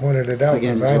 Glad you pointed it out,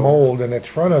 Again, because I'm Joe. old, and it's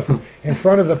in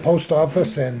front of the post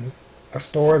office and a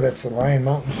store that's a Lyon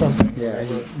Mountain something. Yeah,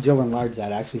 Jill enlarged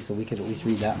that actually, so we could at least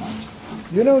read that much.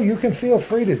 You know, you can feel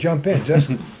free to jump in. Just,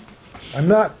 I'm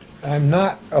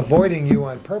not avoiding you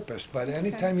on purpose, but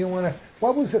anytime you want to.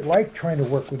 What was it like trying to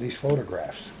work with these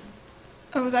photographs?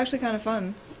 It was actually kind of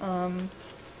fun.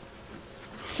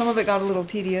 Some of it got a little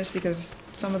tedious because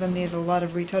some of them needed a lot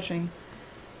of retouching,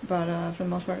 but for the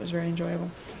most part it was very enjoyable.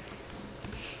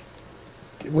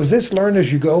 Was this learn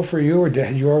as you go for you, or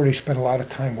had you already spent a lot of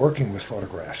time working with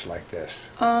photographs like this?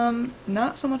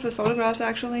 Not so much with photographs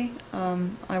actually.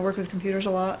 I work with computers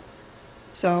a lot,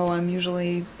 so I'm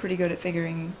usually pretty good at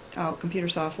figuring out computer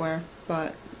software,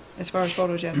 but as far as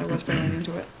photos, yes, I was fairly new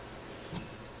to it.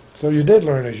 So you did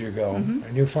learn as you go, Mhm.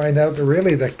 and you find out that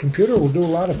really the computer will do a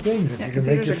lot of things. If Yeah, you can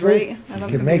make computers your are great. I you love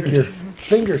can make your computers.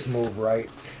 fingers move right.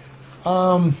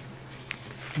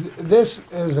 This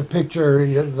is a picture.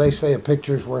 They say a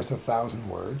picture's worth 1,000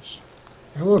 words,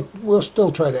 and we'll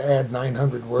still try to add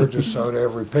 900 words or so to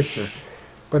every picture.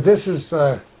 But this is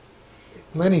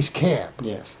Lenny's camp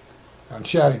Yes. on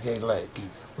Chattagay Lake.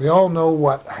 We all know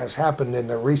what has happened in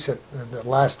the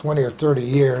last 20 or 30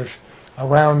 years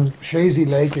around Chazy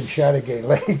Lake and Chattagay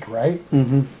Lake, right?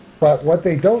 Mm-hmm. But what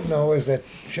they don't know is that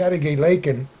Chattagay Lake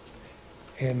in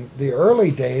the early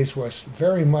days was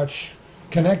very much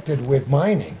connected with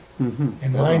mining. Mm-hmm.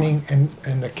 And mining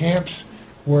and the camps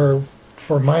were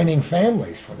for mining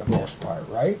families for the most part,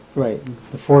 right? Right.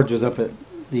 The forge was up at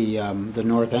the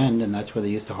north end, and that's where they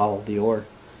used to haul the ore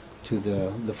to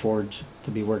the forge to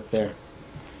be worked there.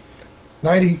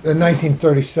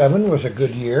 1937 was a good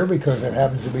year because it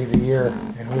happens to be the year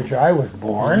in which I was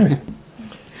born.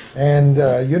 And,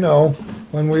 you know,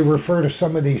 when we refer to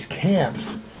some of these camps,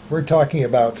 we're talking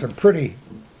about some pretty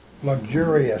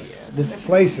luxurious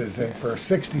places. And for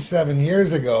 67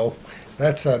 years ago,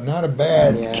 that's not a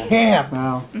bad Yeah. camp,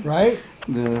 Well, right?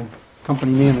 the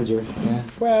company manager. Yeah.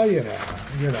 Well,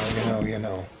 you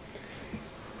know.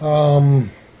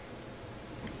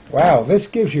 Wow, this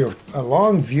gives you a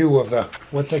long view of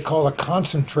what they call a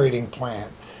concentrating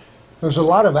plant. There's a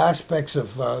lot of aspects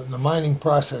of the mining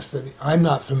process that I'm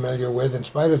not familiar with, in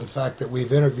spite of the fact that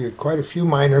we've interviewed quite a few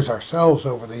miners ourselves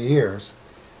over the years.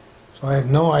 So I have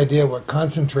no idea what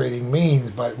concentrating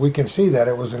means, but we can see that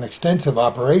it was an extensive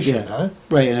operation, Yeah. huh?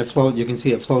 Right, and it flows. You can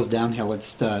see it flows downhill. It's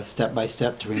step by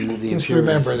step to remove the Just impurities.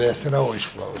 remember this, it always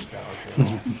flows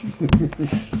down.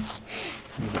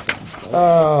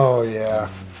 Oh, yeah.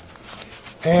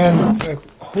 And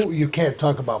you can't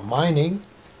talk about mining.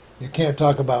 You can't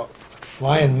talk about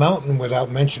Lyon Mountain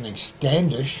without mentioning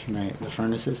Standish. Right, the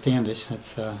furnace at Standish.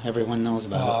 That's everyone knows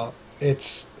about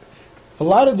It's a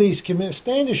lot of these communities.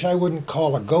 Standish I wouldn't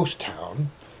call a ghost town,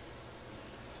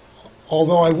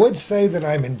 although I would say that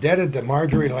I'm indebted to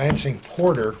Marjorie Lansing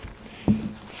Porter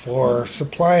for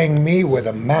supplying me with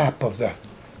a map of the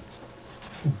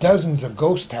dozens of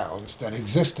ghost towns that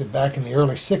existed back in the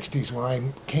early 60s when I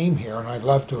came here, and I'd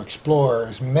love to explore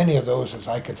as many of those as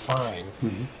I could find.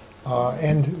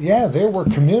 And yeah, there were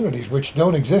communities which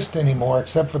don't exist anymore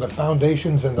except for the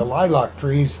foundations and the lilac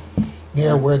trees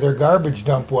near where their garbage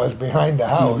dump was behind the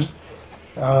house.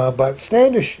 But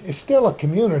Standish is still a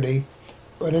community,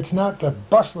 but it's not the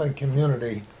bustling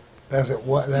community as it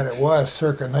was that it was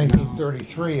circa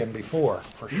 1933 and before,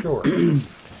 for sure.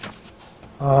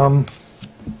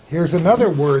 Here's another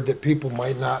word that people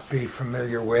might not be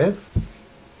familiar with,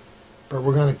 but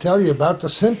we're going to tell you about the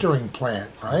sintering plant,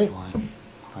 right? Well,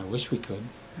 I wish we could.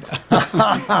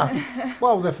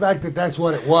 Well, the fact that that's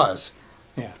what it was.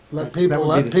 Yeah. Let that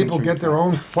would be the people sintering get their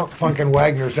plant. own Funkin'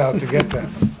 Wagners out to get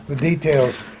the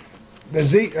details.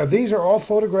 These are all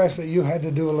photographs that you had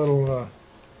to do a little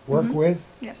work with.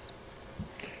 Yes.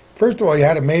 First of all, you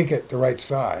had to make it the right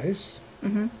size.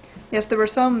 Yes, there were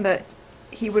some that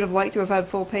he would have liked to have had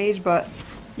full page, but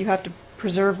you have to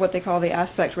preserve what they call the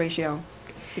aspect ratio.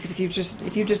 Because if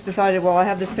you just decided, well, I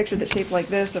have this picture that's shaped like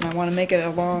this, and I want to make it a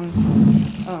long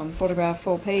photograph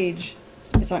full page,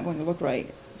 it's not going to look right.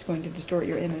 It's going to distort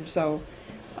your image. So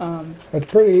That's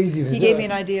pretty easy to do. he gave me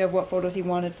an idea of what photos he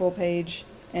wanted full page,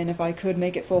 and if I could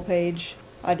make it full page,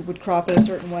 I would crop it a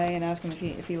certain way and ask him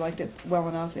if he liked it well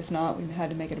enough. If not, we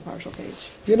had to make it a partial page.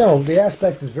 You know, the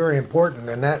aspect is very important,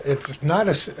 and that it's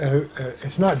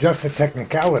not just a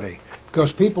technicality,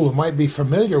 because people who might be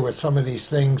familiar with some of these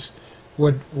things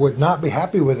would not be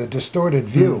happy with a distorted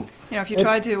view. You know, if you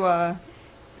try to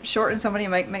shorten somebody,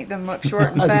 make them look short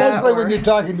and fat. Especially or, when you're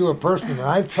talking to a person, and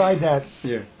I've tried that,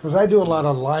 Yeah. because I do a lot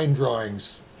of line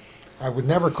drawings. I would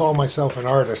never call myself an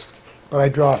artist, but I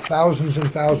draw thousands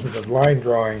and thousands of line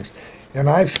drawings, and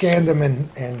I've scanned them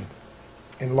and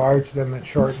enlarged them and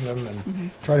shortened them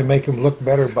and try to make them look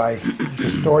better by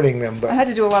distorting them. I But had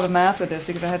to do a lot of math with this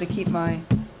because I had to keep my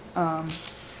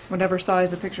whatever size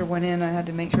the picture went in. I had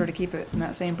to make sure to keep it in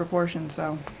that same proportion.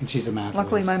 So And she's a math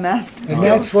luckily, whiz. my math and skills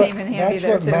that's what came in handy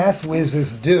there too. math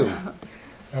whizzes do.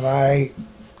 And I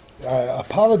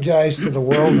apologize to the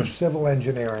world of civil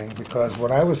engineering, because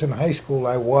when I was in high school,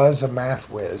 I was a math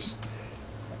whiz.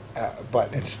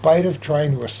 But in spite of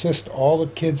trying to assist all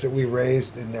the kids that we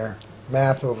raised in their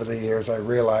math over the years, I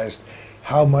realized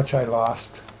how much I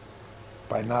lost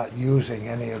by not using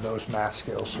any of those math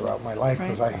skills throughout my life,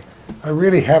 because I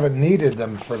really haven't needed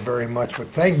them for very much. But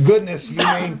thank goodness you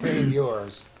maintained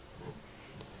yours.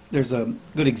 There's a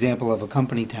good example of a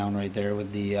company town right there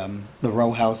with the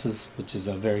row houses, which is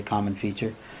a very common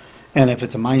feature. And if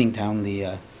it's a mining town,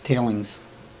 the tailings,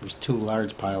 there's two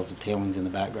large piles of tailings in the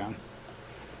background.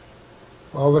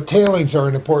 Well, the tailings are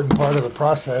an important part of the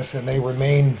process, and they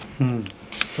remain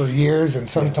for years and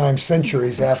sometimes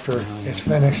centuries after it's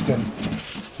finished. And,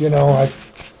 you know, I've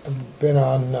been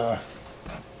on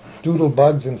doodle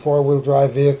bugs and four-wheel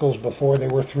drive vehicles before they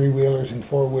were three-wheelers and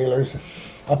four-wheelers,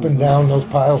 up and down those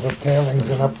piles of tailings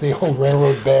and up the old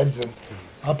railroad beds and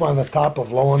up on the top of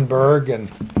Lowenberg. And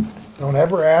don't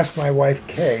ever ask my wife,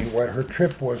 Kay, what her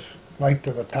trip was like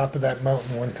to the top of that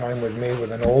mountain one time with me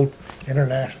with an old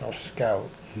International Scout,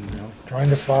 trying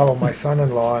to follow my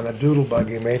son-in-law in a doodle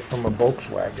buggy made from a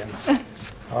Volkswagen.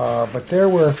 But there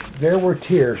were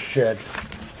tears shed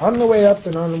on the way up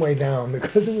and on the way down,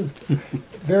 because it was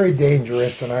very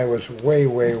dangerous, and I was way,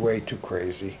 way, way too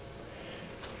crazy.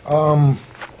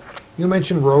 You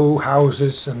mentioned row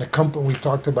houses and the company. We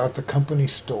talked about the company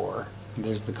store.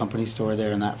 There's the company store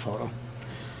there in that photo.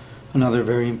 Another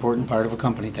very important part of a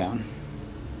company town.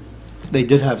 They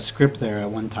did have script there at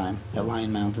one time at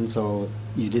Lyon Mountain, so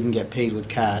you didn't get paid with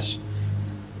cash.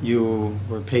 You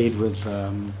were paid with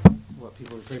what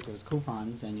people refer to as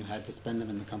coupons, and you had to spend them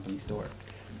in the company store.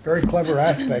 Very clever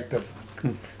aspect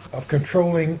of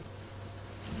controlling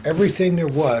everything there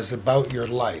was about your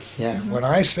life. Yes. When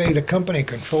I say the company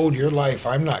controlled your life,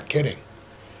 I'm not kidding.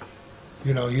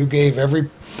 You know, you gave every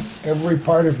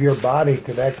part of your body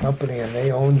to that company, and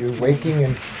they owned you, waking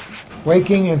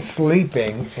and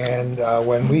sleeping. And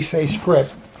when we say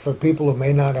script, for people who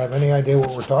may not have any idea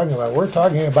what we're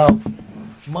talking about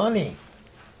money.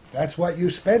 That's what you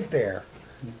spent there,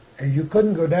 and you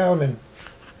couldn't go down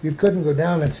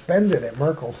and spend it at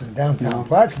Merkel's in downtown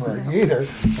Plattsburgh either.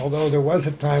 Although there was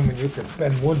a time when you could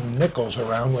spend wooden nickels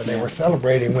around when they were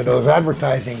celebrating with those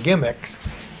advertising gimmicks,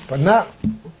 but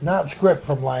not script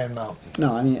from Lyon Mountain.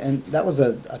 No, I mean, and that was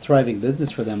a thriving business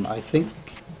for them. I think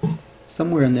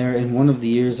somewhere in there, in one of the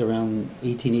years around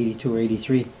 1882 or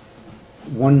 83,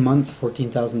 1 month,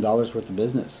 $14,000 worth of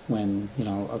business, when, you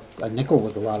know, a nickel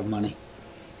was a lot of money.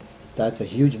 That's a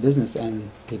huge business,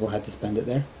 and people had to spend it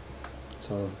there.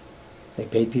 So they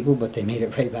paid people, but they made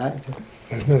it right back.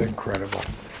 Isn't it incredible?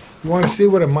 You want to see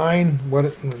what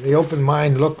the open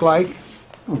mine looked like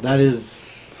Oh, that is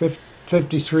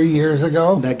 53 years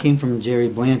ago? That came from Jerry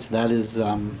Blanche. That is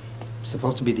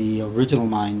supposed to be the original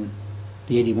mine,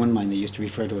 the 81 mine they used to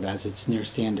refer to it as. It's near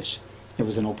Standish. It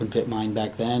was an open pit mine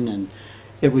back then, and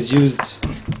it was used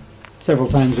several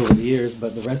times over the years,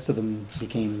 but the rest of them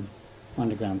became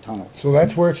underground tunnels. So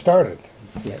that's where it started.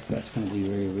 Yes, that's one of the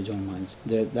very original mines.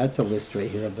 That's a list right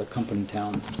here of the company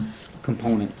town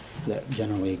components that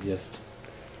generally exist.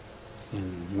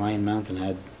 And Lyon Mountain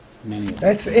had many of them.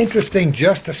 That's interesting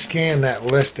just to scan that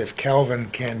list if Calvin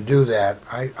can do that.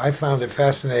 I found it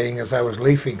fascinating as I was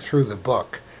leafing through the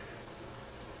book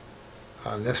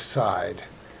on this side.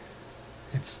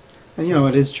 And you know,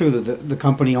 it is true that the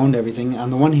company owned everything. On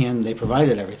the one hand, they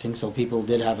provided everything, so people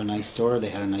did have a nice store, they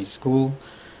had a nice school,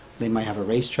 they might have a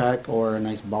racetrack or a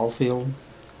nice ball field,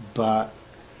 but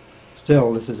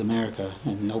still, this is America,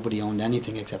 and nobody owned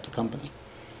anything except the company.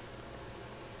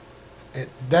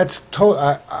 If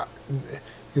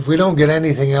we don't get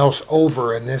anything else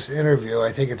over in this interview,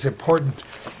 I think it's important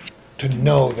to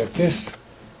know that this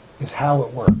is how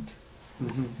it worked.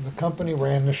 The company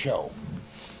ran the show,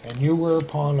 and you were a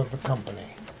pawn of the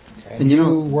company. And you you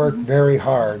know- worked very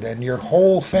hard, and your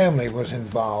whole family was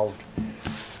involved.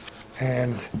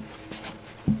 And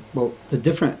Well, the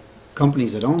different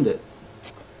companies that owned it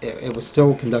was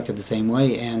still conducted the same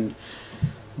way, and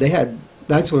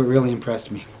that's what really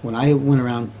impressed me. When I went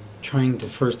around trying to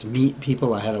first meet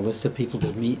people, I had a list of people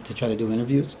to meet to try to do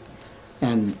interviews,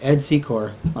 and Ed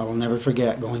Secor, I will never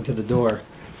forget, going to the door,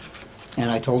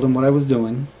 and I told him what I was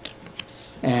doing,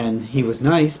 and he was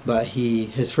nice, but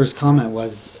his first comment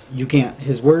was,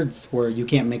 his words were, "You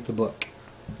can't make the book.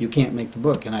 You can't make the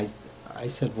book." And I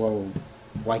said, "Well,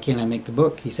 why can't I make the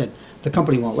book?" He said, "The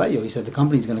company won't let you." He said, "The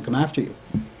company's going to come after you."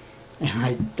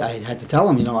 And I had to tell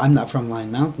him, I'm not from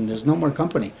Lyon Mountain. There's no more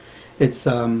company. It's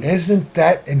isn't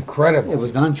that incredible? it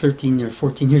was gone 13 or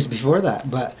 14 years before that,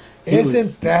 but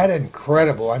Isn't that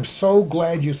incredible? I'm so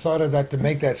glad you thought of that to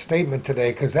make that statement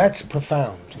today, because that's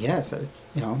profound. yes,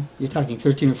 you're talking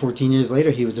 13 or 14 years later,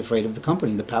 he was afraid of the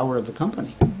company, the power of the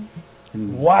company.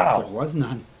 And Wow. there was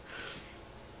none.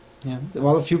 Yeah,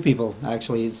 well, a few people,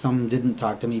 actually, some didn't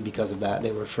talk to me because of that.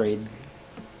 They were afraid.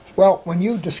 Well, when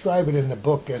you describe it in the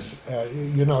book as,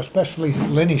 especially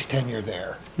Lenny's tenure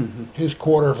there, his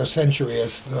quarter of a century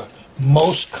as the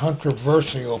most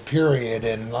controversial period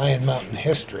in Lyon Mountain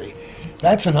history,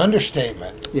 that's an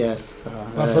understatement. Yes.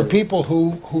 But for people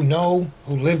who know,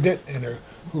 who lived it, and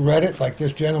who read it, like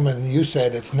this gentleman you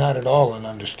said, it's not at all an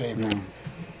understatement.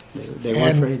 No, they were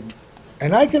And- afraid.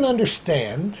 And I can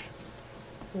understand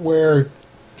where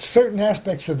certain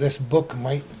aspects of this book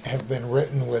might have been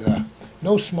written with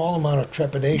no small amount of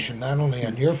trepidation, not only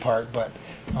on your part, but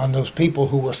on those people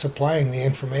who were supplying the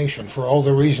information for all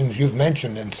the reasons you've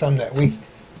mentioned, and some that we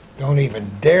don't even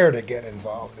dare to get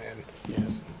involved in.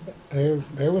 Yes.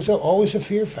 There was always a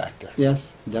fear factor.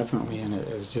 Yes, definitely, and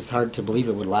it was just hard to believe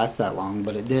it would last that long,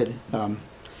 but it did.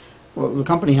 Well, the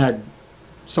company had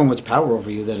so much power over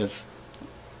you that if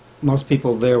most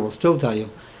people there will still tell you,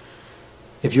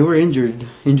 if you were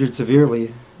injured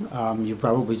severely, you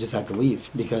probably just had to leave,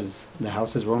 because the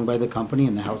houses were owned by the company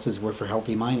and the houses were for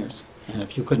healthy miners. And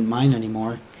if you couldn't mine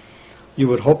anymore, you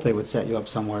would hope they would set you up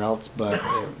somewhere else, but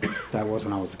that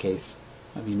wasn't always the case.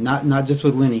 I mean, not just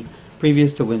with Lenny.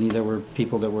 Previous to Lenny, there were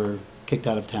people that were kicked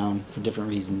out of town for different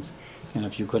reasons. And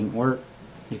if you couldn't work,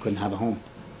 you couldn't have a home.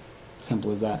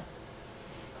 Simple as that.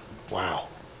 Wow.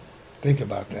 Think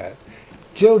about that.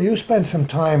 Jill, you spent some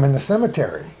time in the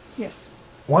cemetery. Yes.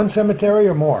 One cemetery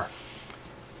or more?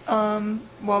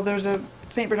 Well,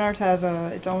 St. Bernard's has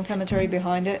its own cemetery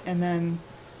behind it, and then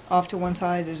off to one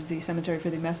side is the cemetery for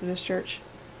the Methodist Church.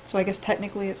 So I guess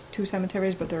technically it's two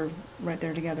cemeteries, but they're right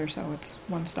there together, so it's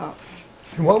one stop.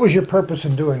 And what was your purpose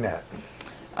in doing that?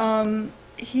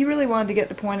 He really wanted to get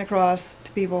the point across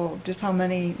to people just how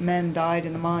many men died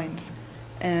in the mines.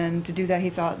 And to do that, he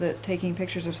thought that taking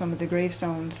pictures of some of the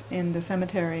gravestones in the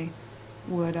cemetery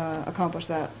would accomplish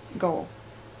that goal.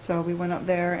 So we went up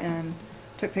there and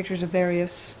took pictures of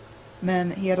various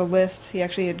men. He had a list. He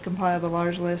actually had compiled a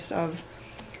large list of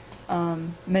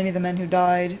many of the men who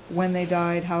died, when they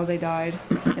died, how they died,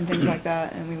 and things like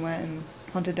that. And we went and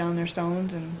hunted down their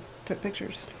stones and took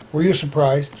pictures. Were you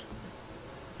surprised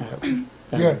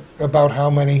about how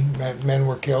many men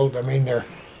were killed? I mean, there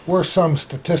were some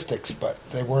statistics, but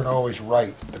they weren't always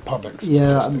right, the public statistics.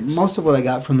 Yeah, most of what I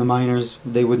got from the miners,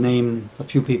 they would name a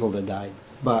few people that died.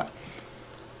 But,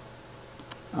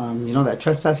 that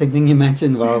trespassing thing you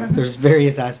mentioned, well, there's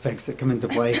various aspects that come into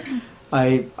play.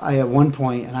 I at one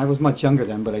point, and I was much younger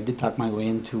then, but I did talk my way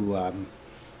into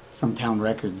some town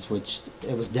records, which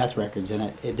it was death records, and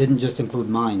it didn't just include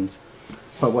mines.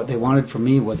 But what they wanted from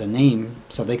me was a name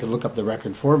so they could look up the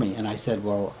record for me. And I said,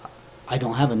 well, I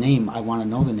don't have a name. I want to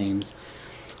know the names.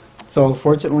 So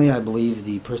fortunately, I believe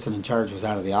the person in charge was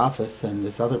out of the office, and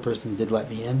this other person did let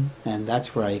me in, and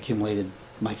that's where I accumulated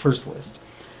my first list.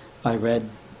 I read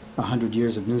 100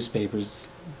 years of newspapers,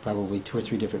 probably 2 or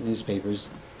 3 different newspapers,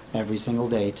 every single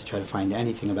day to try to find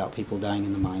anything about people dying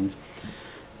in the mines.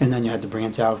 And then you had to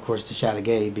branch out, of course, to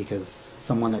Chateauguay, because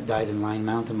someone that died in Lyon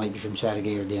Mountain might be from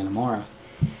Chateauguay or Dannemora.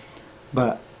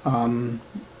 But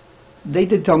they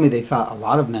did tell me they thought a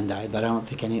lot of men died, but I don't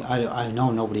think any. I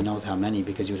know nobody knows how many,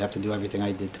 because you would have to do everything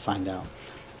I did to find out.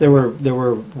 There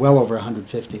were well over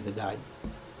 150 that died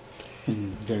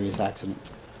in various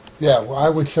accidents. Yeah, well, I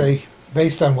would say,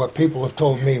 based on what people have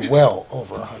told me, well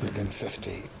over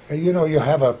 150. You know, you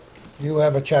have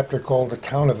a chapter called "The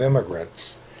Town of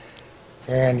Immigrants,"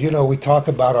 and you know, we talk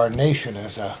about our nation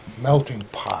as a melting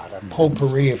pot, a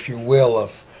potpourri, if you will,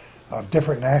 of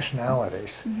different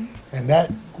nationalities. And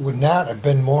that would not have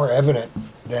been more evident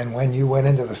than when you went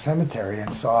into the cemetery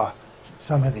and saw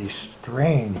some of these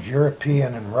strange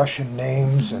European and Russian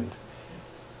names. And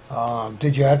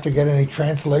did you have to get any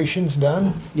translations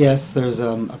done? Yes, there's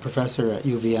a professor at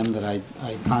UVM that I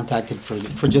contacted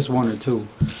for just 1 or 2.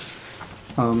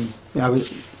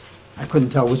 I couldn't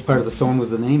tell which part of the stone was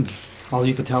the name. All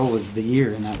you could tell was the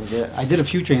year, and that was it. I did a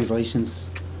few translations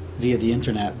via the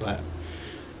internet, but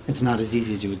it's not as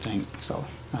easy as you would think. So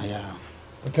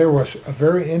But there was a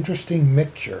very interesting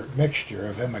mixture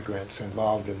of immigrants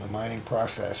involved in the mining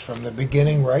process from the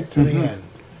beginning right to the end.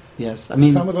 Yes, I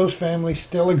mean, Some of those families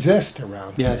still exist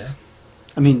around yes, here.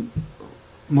 I mean,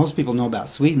 most people know about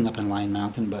Sweden up in Lyon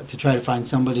Mountain, but to try to find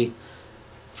somebody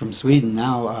from Sweden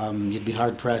now, you'd be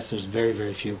hard pressed. There's very,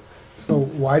 very few. So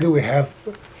why do we have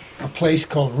a place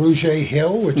called Rouget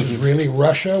Hill, which is really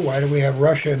Russia? Why do we have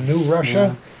Russia and New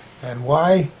Russia? And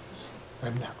why?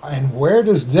 And where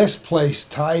does this place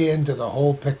tie into the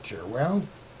whole picture? Well,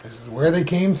 this is where they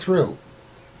came through.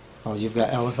 Oh, you've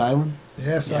got Ellis Island?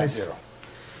 Yes, I Yes. do.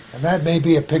 And that may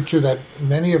be a picture that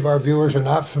many of our viewers are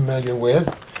not familiar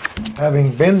with.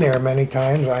 Having been there many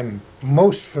times, I'm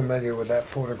most familiar with that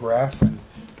photograph and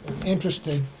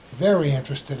interested, very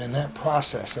interested in that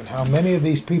process and how many of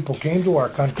these people came to our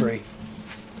country.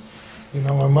 You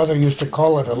know, my mother used to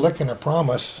call it a lick and a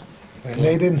promise, and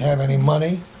they didn't have any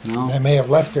money. No. They may have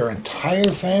left their entire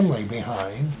family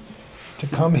behind to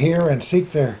come here and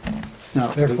seek their No.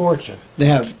 fortune. They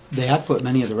have put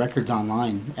many of the records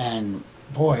online, and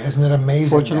Boy, isn't it amazing?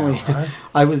 fortunately, now, huh?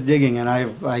 I was digging, and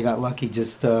I got lucky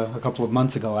just a couple of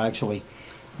months ago, actually.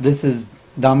 This is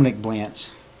Dominic Blanche.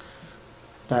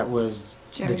 That was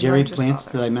the Jerry Blanche's Blanche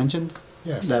father. that I mentioned.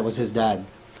 Yes. That was his dad.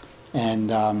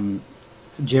 And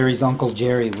Jerry's uncle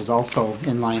Jerry was also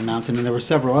in Lyon Mountain, and there were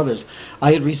several others.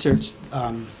 I had researched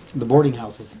the boarding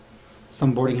houses.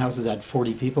 Some boarding houses had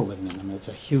 40 people living in them. It's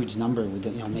a huge number, with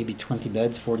maybe 20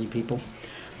 beds, 40 people.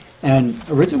 And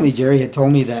originally Jerry had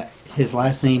told me that his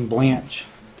last name Blanche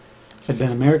had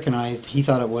been Americanized. He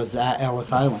thought it was at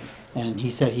Ellis Island, and he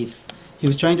said he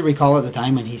was trying to recall at the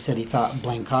time, and he said he thought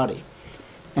Blancotti.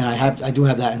 And I do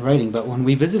have that in writing. But when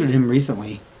we visited him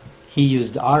recently, he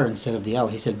used R instead of the L.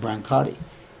 He said Brancotti,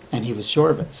 and he was sure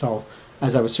of it. So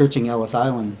as I was searching Ellis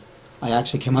Island, I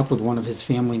actually came up with one of his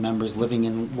family members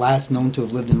last known to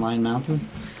have lived in Lyon Mountain,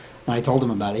 and I told him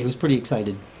about it. He was pretty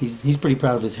excited. He's pretty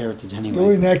proud of his heritage anyway.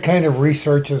 Doing that kind of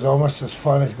research is almost as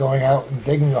fun as going out and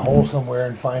digging a hole somewhere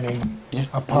and finding Yeah.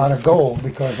 a pot of gold,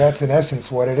 because that's in essence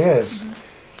what it is.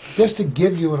 Just to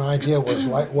give you an idea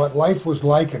what life was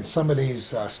like in some of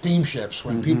these steamships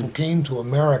when people came to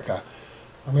America.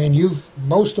 I mean,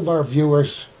 most of our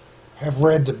viewers have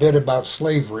read the bit about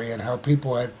slavery and how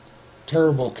people had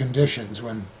terrible conditions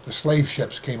when the slave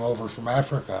ships came over from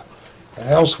Africa and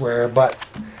elsewhere, but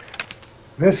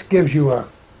this gives you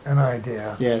an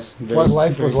idea Yes. what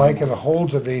life was like in similar. the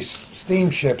holds of these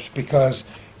steamships, because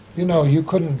you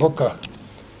couldn't book a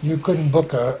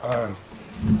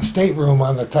stateroom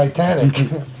on the Titanic.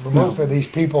 For most of these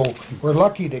people were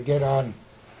lucky to get on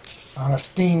a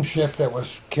steamship that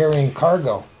was carrying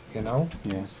cargo.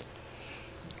 Yes.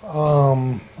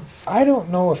 I don't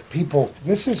know if people.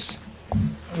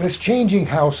 This changing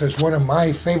house is one of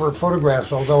my favorite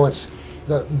photographs, although it's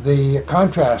the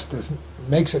contrast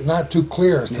makes it not too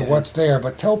clear as to Yeah. what's there.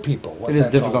 But tell people what It is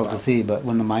that's all difficult to about. see, but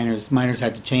when the miners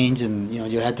had to change, and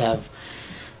you had to have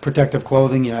protective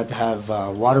clothing, you had to have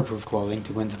waterproof clothing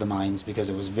to go into the mines, because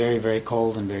it was very, very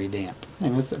cold and very damp.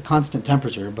 And it was a constant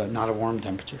temperature, but not a warm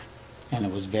temperature, and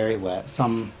it was very wet.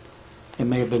 It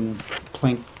may have been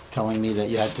Plink telling me that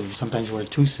you had to sometimes wear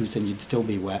 2 suits and you'd still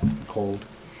be wet and cold.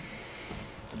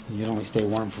 You'd only stay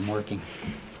warm from working.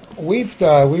 We've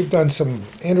done some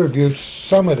interviews,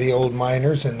 some of the old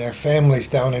miners and their families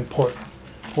down in Port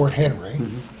Henry,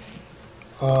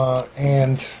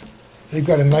 and they've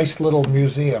got a nice little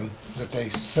museum. that they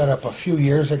set up a few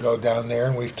years ago down there,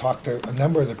 and we've talked to a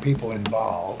number of the people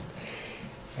involved.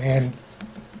 And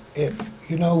it,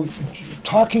 you know,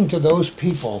 talking to those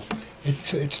people,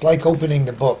 it's like opening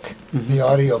the book, the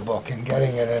audio book, and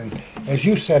getting it. And as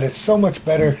you said, it's so much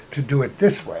better to do it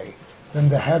this way than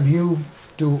to have you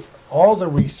do all the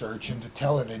research and to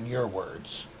tell it in your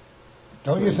words.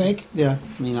 Don't you think? Yeah,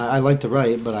 I mean, I like to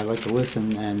write, but I like to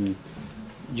listen, and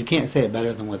you can't say it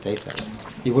better than what they said.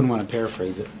 You wouldn't want to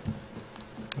paraphrase it.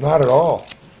 Not at all.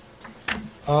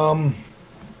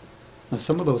 Now,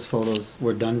 some of those photos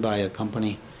were done by a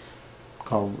company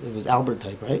called, it was Albert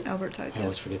Type, right? Albert Type, I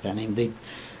always yes. forget that name.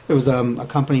 It was a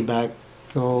company back,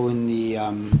 in the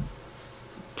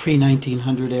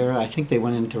pre-1900 era. I think they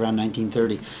went into around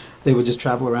 1930. They would just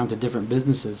travel around to different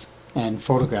businesses and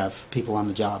photograph people on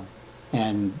the job.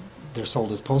 And they're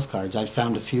sold as postcards. I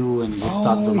found a few in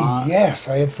Woodstock, Vermont. Yes,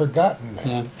 I had forgotten that.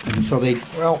 Yeah, and so they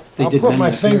Well, They I'll did put many my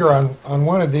up finger here. on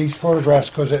one of these photographs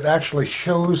because it actually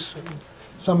shows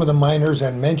some of the miners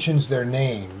and mentions their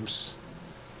names.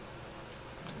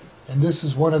 And this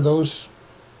is one of those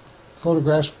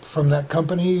photographs from that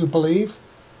company, you believe?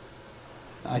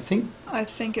 I think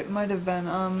it might have been.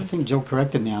 I think Jill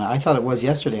corrected me on it. I thought it was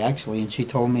yesterday actually, and she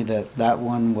told me that that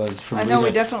one was from. I know we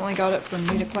Rita. definitely got it from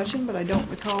Rita Question, but I don't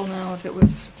recall now if it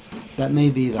was That may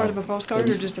be part of a postcard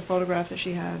or the- just a photograph that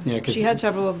she had. Yeah, 'cause she had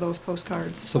several of those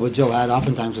postcards. So what Jill had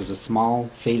oftentimes was a small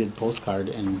faded postcard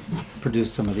and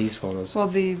produced some of these photos. Well,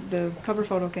 the cover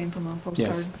photo came from a postcard.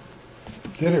 Yes.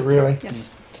 Did it really? Yes.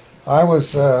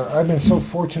 I've been so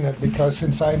fortunate because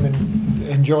since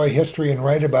enjoy history and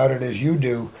write about it as you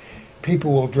do,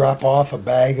 people will drop off a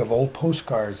bag of old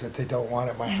postcards that they don't want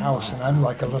at my house, and I'm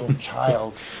like a little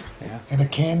child Yeah. in a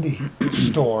candy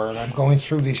store, and I'm going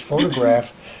through these photographs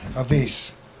of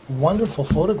these wonderful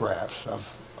photographs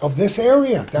of this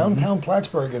area, downtown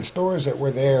Plattsburgh, and stores that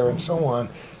were there and so on.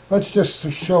 Let's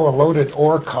just show a loaded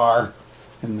ore car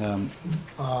And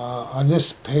on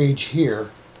this page here.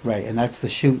 right, and that's the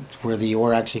chute where the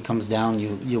ore actually comes down.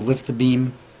 You lift the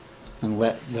beam and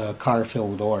let the car fill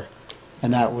with ore.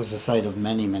 And that was the site of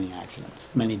many, many accidents,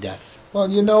 many deaths. Well,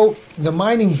 you know, the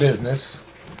mining business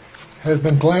has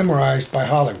been glamorized by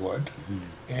Hollywood,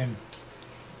 and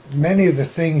many of the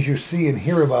things you see and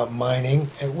hear about mining,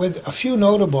 and with a few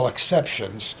notable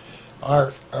exceptions,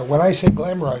 are when I say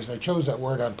glamorized, I chose that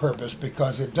word on purpose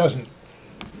because it doesn't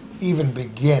even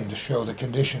begin to show the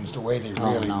conditions the way they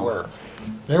Oh, really no. were.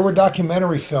 There were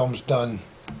documentary films done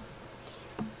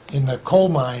in the coal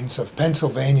mines of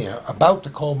Pennsylvania, about the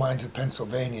coal mines of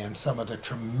Pennsylvania and some of the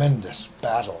tremendous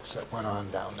battles that went on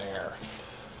down there.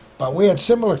 But we had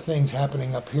similar things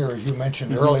happening up here, as you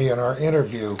mentioned early in our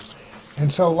interview.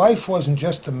 And so life wasn't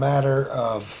just a matter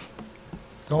of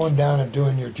going down and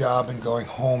doing your job and going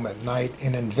home at night.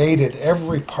 It invaded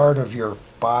every part of your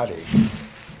body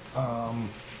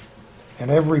and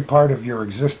every part of your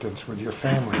existence with your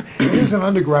family. There's an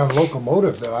underground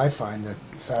locomotive that I find that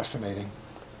fascinating.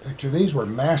 Picture, these were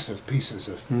massive pieces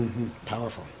of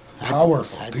Powerful.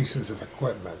 powerful Had- pieces of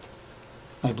equipment.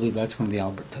 I believe that's one of the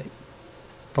Albert Type.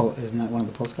 Isn't that one of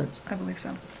the postcards? I believe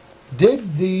so.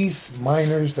 Did these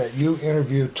miners that you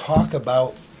interviewed talk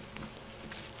about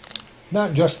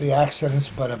not just the accidents,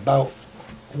 but about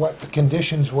what the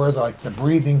conditions were, like the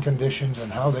breathing conditions,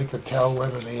 and how they could tell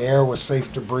whether the air was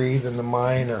safe to breathe in the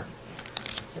mine? Or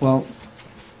Well,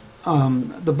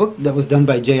 the book that was done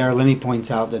by J.R. Linney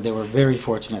points out that they were very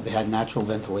fortunate. They had natural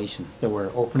ventilation. There were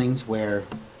openings where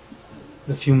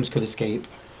the fumes could escape,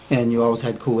 and you always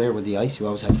had cool air with the ice. You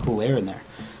always had cool air in there.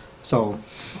 So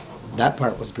that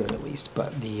part was good at least.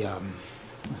 But the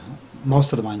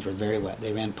most of the mines were very wet.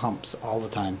 They ran pumps all the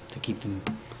time to keep them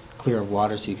clear of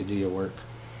water so you could do your work.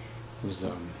 It was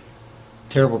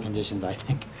terrible conditions, I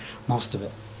think, most of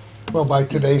it. well, by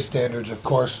today's standards, of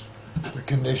course, the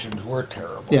conditions were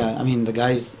terrible. Yeah, I mean, the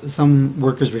guys, some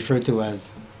workers referred to as,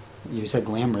 you said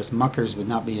glamorous, muckers would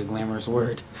not be a glamorous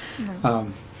word. No.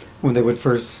 When they would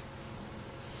first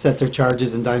set their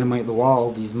charges and dynamite the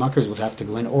wall, these muckers would have to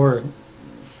go in, or it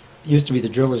used to be the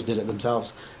drillers did it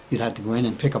themselves. You'd have to go in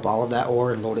and pick up all of that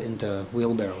ore and load it into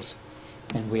wheelbarrows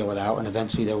and wheel it out, and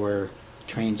eventually there were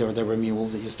trains or there were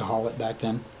mules that used to haul it back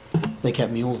then. They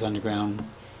kept mules underground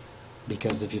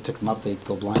because if you took them up, they'd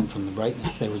go blind from the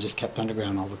brightness. They were just kept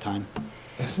underground all the time.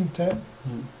 Isn't that?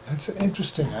 That's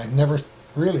interesting. I never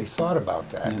really thought about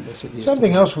that. Yeah, that's what used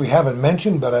Something to- else we haven't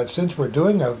mentioned, but since we're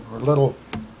doing a little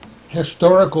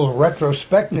historical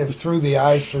retrospective through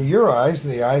your eyes,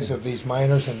 the eyes of these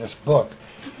miners in this book,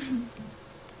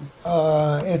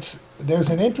 there's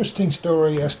an interesting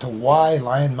story as to why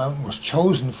Lyon Mountain was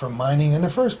chosen for mining in the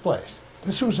first place.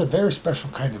 this was a very special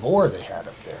kind of ore they had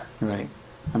up there. Right.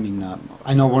 I mean,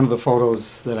 I know one of the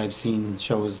photos that I've seen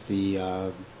shows the,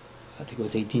 I think it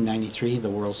was 1893, the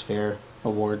World's Fair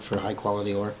Award for high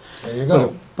quality ore. There you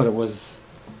go. But there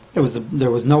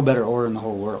was no better ore in the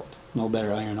whole world. No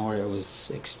better iron ore. It was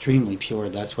extremely pure.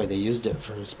 That's why they used it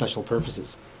for special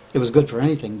purposes. It was good for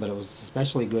anything, but it was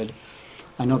especially good.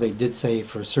 I know they did say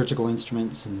for surgical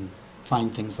instruments and fine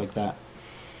things like that.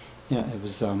 Yeah, it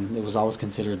was always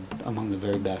considered among the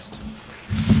very best.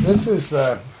 This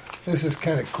is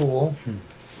kind of cool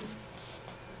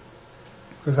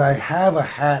because I have a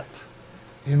hat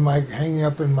hanging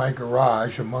up in my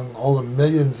garage among all the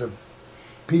millions of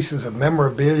pieces of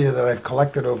memorabilia that I've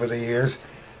collected over the years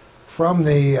from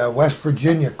the West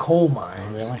Virginia coal mines.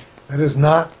 Oh, really? That is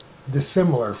not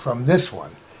dissimilar from this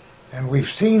one, and we've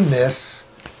seen a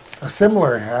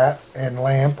similar hat and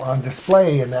lamp on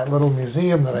display in that little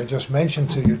museum that I just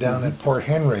mentioned to you down at Port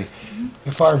Henry.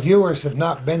 If our viewers have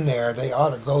not been there, they ought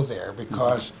to go there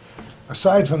because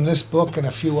aside from this book and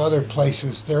a few other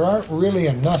places, there aren't really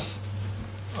enough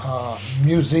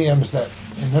museums that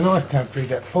in the North Country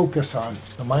that focus on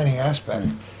the mining aspect,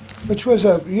 which was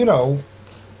a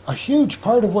huge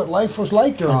part of what life was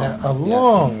like during a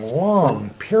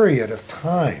long period of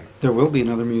time. There will be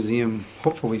another museum,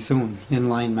 hopefully soon, in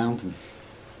Lyon Mountain.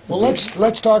 Well,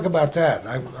 let's talk about that.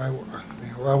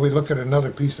 While we look at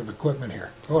another piece of equipment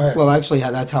here. Go ahead. Well, actually,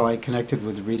 that's how I connected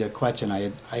with Rita Quetchen.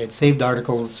 I had saved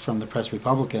articles from the Press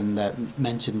Republican that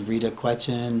mentioned Rita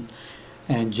Quetchen,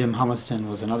 and Jim Humiston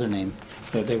was another name,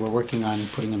 that they were working on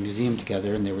putting a museum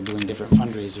together, and they were doing different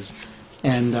fundraisers.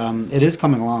 And it is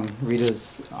coming along.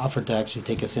 Rita's offered to actually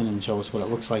take us in and show us what it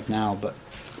looks like now, but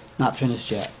not finished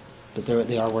yet. But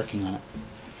they are working on it.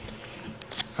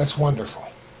 That's wonderful.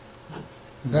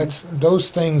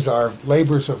 Those things are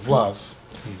labors of love.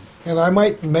 And I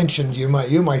might mention, you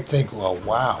might think, well,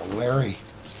 wow, Larry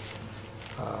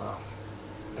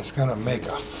is going to make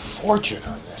a fortune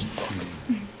on this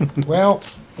book. Well,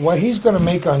 what he's going to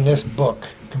make on this book,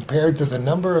 compared to the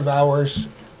number of hours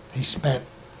he spent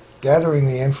gathering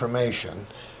the information,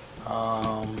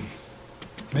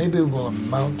 maybe will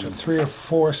amount to 3 or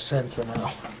 4 cents an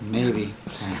hour. Maybe.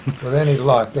 With any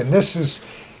luck.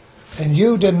 And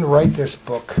you didn't write this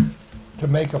book to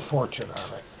make a fortune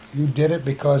on it. You did it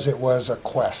because it was a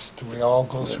quest. We all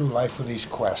go through life with these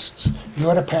quests. You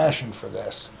had a passion for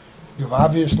this. You've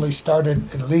obviously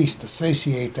started at least to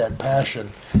satiate that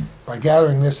passion by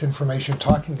gathering this information,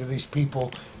 talking to these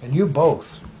people, and you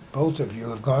both of you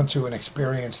have gone through an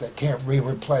experience that can't be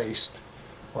replaced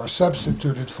or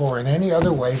substituted for in any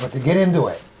other way but to get into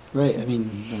it. Right. I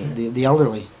mean, the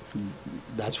elderly,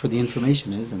 that's where the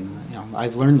information is, and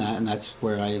I've learned that, and that's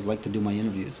where I like to do my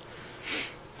interviews.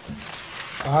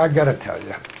 I gotta tell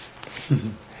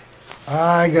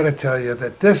you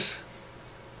that this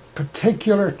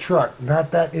particular truck,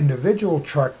 not that individual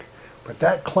truck, but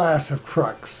that class of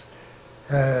trucks,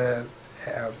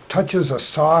 touches a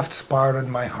soft spot in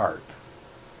my heart.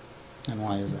 And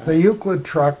why is that? The Euclid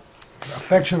truck,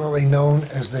 affectionately known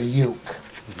as the Uke,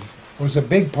 was a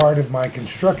big part of my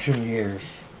construction years.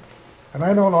 And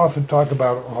I don't often talk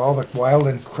about all the wild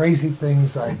and crazy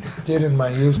things I did in my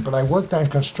youth, but I worked on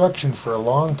construction for a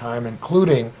long time,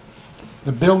 including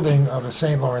the building of the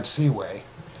St. Lawrence Seaway.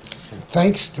 And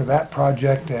thanks to that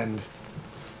project and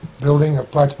building of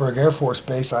Plattsburgh Air Force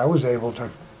Base, I was able to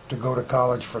go to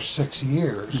college for 6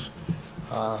 years.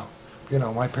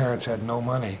 My parents had no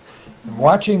money. And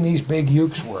watching these big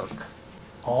Ukes work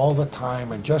all the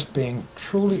time and just being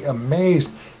truly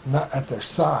amazed not at their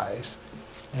size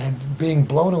and being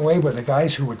blown away by the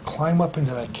guys who would climb up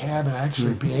into that cab and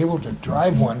actually be able to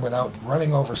drive one without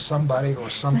running over somebody or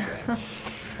something.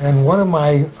 And one of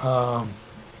my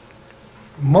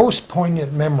most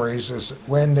poignant memories is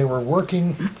when they were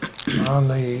working on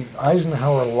the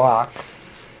Eisenhower lock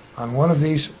on one of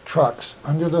these trucks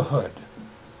under the hood.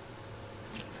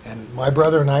 And my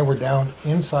brother and I were down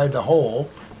inside the hole.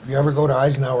 If you ever go to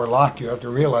Eisenhower Lock, you have to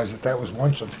realize that was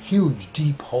once a huge,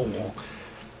 deep hole.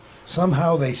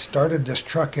 Somehow they started this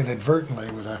truck inadvertently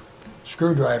with a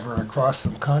screwdriver across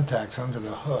some contacts under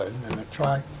the hood, and the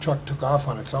truck took off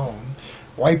on its own,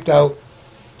 wiped out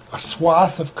a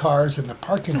swath of cars in the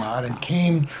parking lot, and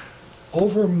came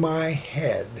over my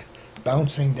head,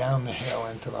 bouncing down the hill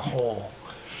into the hole.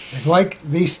 And like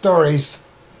these stories,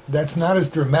 that's not as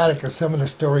dramatic as some of the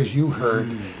stories you heard,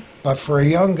 but for a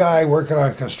young guy working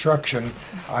on construction,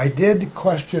 I did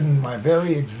question my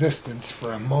very existence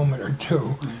for a moment or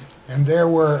two, and there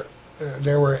were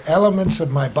elements of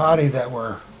my body that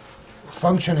were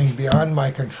functioning beyond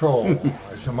my control.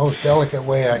 It's the most delicate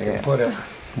way I can put it.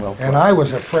 Well put. And I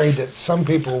was afraid that some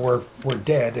people were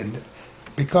dead, and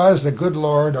because the good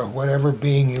Lord or whatever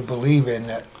being you believe in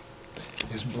that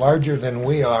is larger than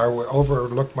we are,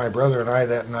 overlooked my brother and I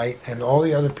that night, and all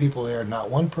the other people there, not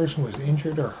one person was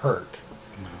injured or hurt.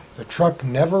 The truck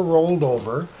never rolled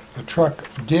over. The truck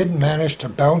did manage to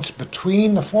bounce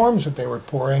between the forms that they were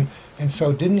pouring, and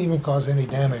so didn't even cause any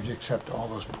damage except all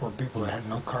those poor people that had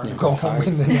no car to go home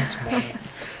in the next morning.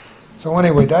 So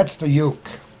anyway, that's the uke.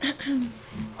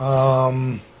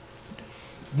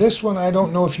 This one I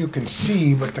don't know if you can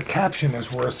see, but the caption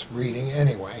is worth reading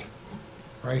anyway,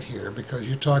 right here, because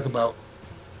you talk about,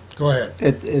 go ahead.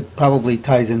 It probably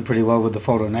ties in pretty well with the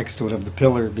photo next to it of the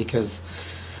pillar, because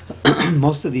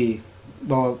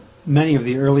many of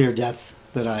the earlier deaths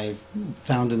that I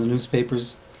found in the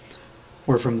newspapers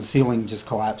were from the ceiling just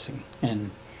collapsing. And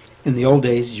in the old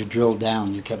days, you drilled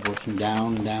down. You kept working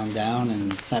down, down, down,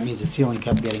 and that means the ceiling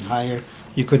kept getting higher.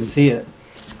 You couldn't see it.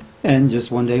 And just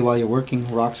one day while you're working,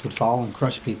 rocks would fall and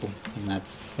crush people. And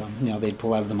that's, they'd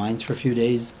pull out of the mines for a few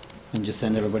days and just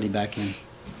send everybody back in.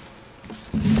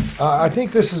 I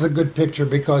think this is a good picture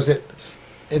because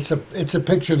it's a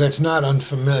picture that's not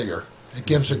unfamiliar. It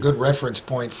gives a good reference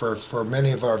point for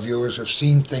many of our viewers who've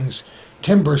seen things,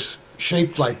 timbers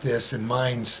shaped like this in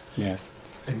mines. Yes.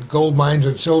 And gold mines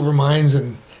and silver mines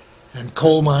and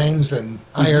coal mines and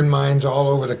iron mines all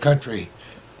over the country.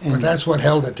 But that's what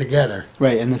held it together.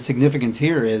 Right, and the significance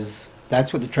here is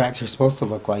that's what the tracks are supposed to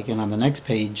look like. And on the next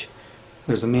page,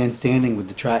 there's a man standing with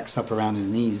the tracks up around his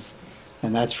knees.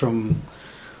 And that's from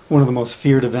one of the most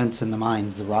feared events in the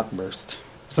mines, the rock burst.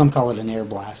 Some call it an air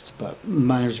blast, but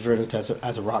miners refer to it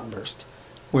as a rock burst,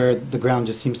 where the ground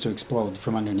just seems to explode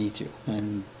from underneath you.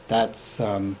 And that's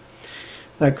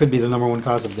that could be the #1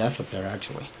 cause of death up there,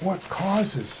 actually. What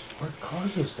causes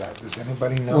that? Does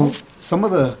anybody know? Well, some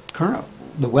of the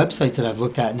websites that I've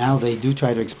looked at now, they do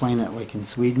try to explain it, like in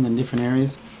Sweden and different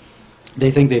areas.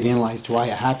 They think they've analyzed why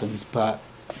it happens, but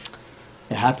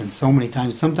it happens so many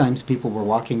times. Sometimes people were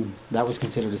walking, that was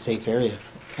considered a safe area,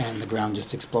 and the ground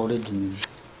just exploded and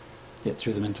it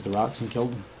threw them into the rocks and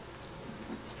killed them.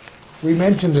 We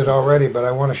mentioned it already, but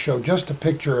I want to show just a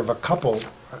picture of a couple.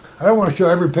 I don't want to show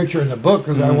every picture in the book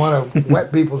because I want to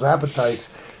whet people's appetites.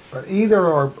 But either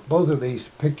or both of these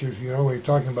pictures, we're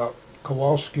talking about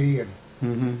Kowalski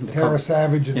and Tara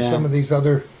Savage and some of these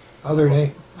other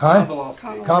names. Huh?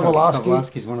 Kowalski.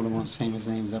 Kowalski's one of the most famous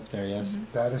names up there, yes.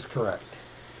 That is correct.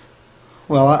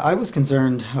 Well, I was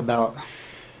concerned about...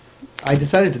 I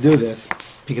decided to do this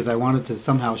because I wanted to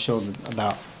somehow show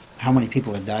about how many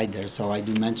people had died there. So I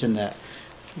do mention that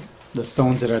the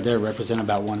stones that are there represent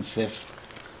about 1/5.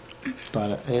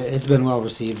 But it's been well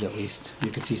received, at least. You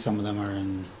can see some of them are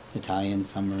in Italian,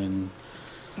 some are in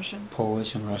Russian.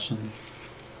 Polish and Russian.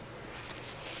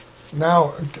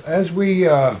 Now, as we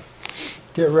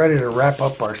get ready to wrap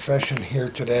up our session here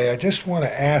today, I just want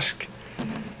to ask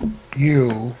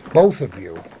you, both of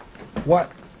you,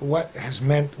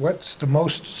 what's the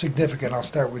most significant? I'll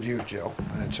start with you, Jill,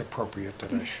 and it's appropriate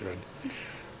that I should.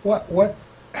 What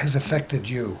has affected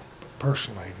you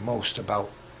personally most about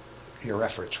your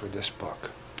efforts with this book?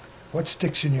 What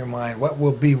sticks in your mind? What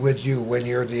will be with you when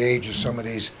you're the age of some of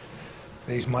these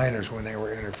miners when they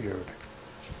were interviewed?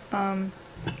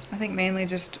 I think mainly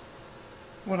just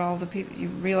what all the people, you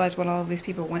realize what all of these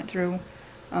people went through,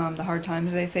 the hard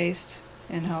times they faced,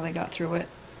 and how they got through it.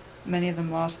 Many of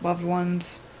them lost loved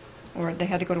ones, or they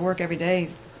had to go to work every day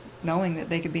knowing that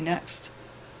they could be next,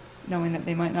 knowing that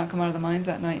they might not come out of the mines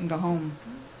that night and go home.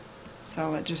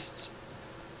 So it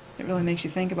really makes you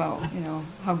think about,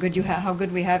 how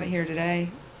good we have it here today,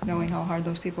 knowing how hard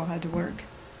those people had to work.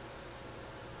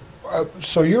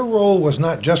 So your role was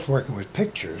not just working with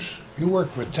pictures. You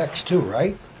worked with text too,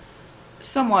 right?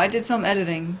 Somewhat. I did some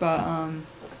editing, but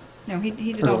he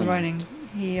did all the writing.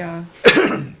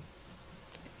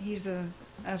 He's the,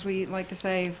 as we like to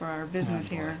say for our business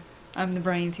here, I'm the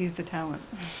brains, he's the talent.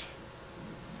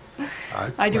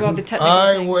 I do all the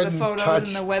technical things, the photos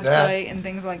and the website and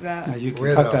things like that. You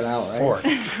can cut that out, right?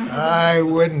 I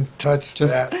wouldn't touch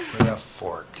that with a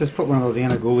fork. Just put one of those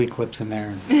Anna Gooley clips in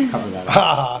there and cover that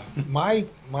up. My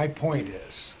point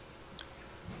is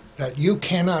that you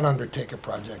cannot undertake a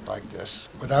project like this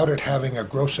without it having a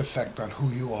gross effect on who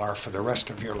you are for the rest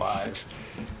of your lives.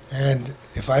 And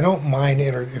if you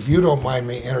don't mind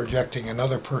me interjecting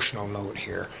another personal note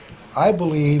here, I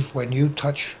believe when you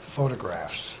touch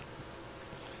photographs,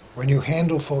 when you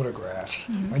handle photographs,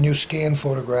 when you scan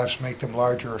photographs, make them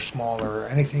larger or smaller, or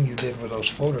anything you did with those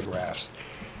photographs,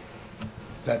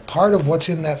 that part of what's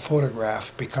in that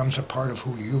photograph becomes a part of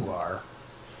who you are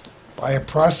by a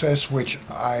process which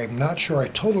I'm not sure I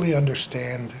totally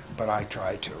understand, but I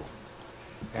try to.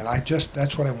 And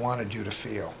that's what I wanted you to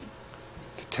feel.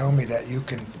 To tell me that you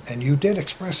can, and you did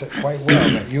express it quite well,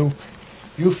 that you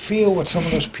feel what some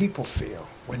of those people feel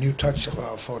when you touch a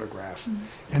photograph.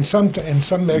 And in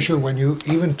some measure when you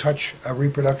even touch a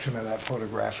reproduction of that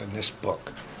photograph in this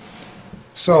book.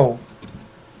 So,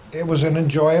 it was an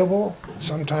enjoyable,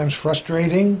 sometimes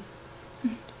frustrating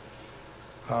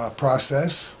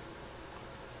process.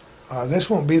 This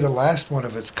won't be the last one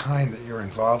of its kind that you're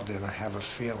involved in, I have a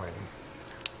feeling.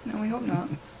 No, we hope not.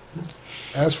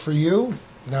 As for you,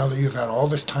 now that you've had all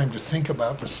this time to think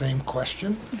about the same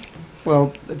question,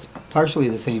 Well, it's partially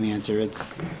the same answer.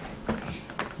 It's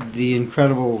the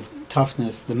incredible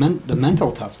toughness, the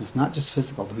mental toughness, not just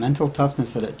physical, the mental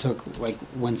toughness that it took. Like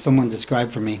when someone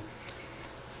described for me,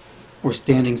 we're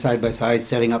standing side by side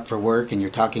setting up for work and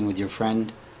you're talking with your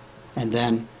friend, and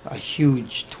then a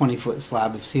huge 20-foot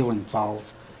slab of ceiling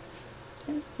falls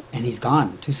and he's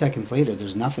gone. 2 seconds later,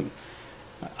 there's nothing.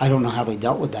 I don't know how they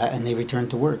dealt with that, and they returned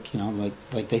to work. You know,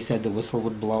 like they said, the whistle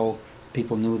would blow.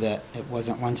 People knew that it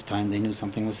wasn't lunchtime. They knew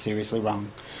something was seriously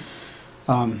wrong.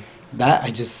 That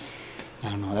I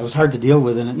don't know. That was hard to deal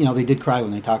with, and you know, they did cry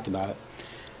when they talked about it.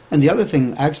 And the other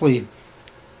thing, actually,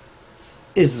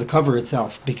 is the cover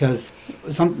itself, because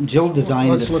Jill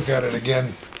designed. let's look at it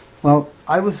again. Well,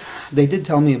 they did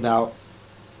tell me about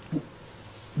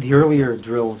the earlier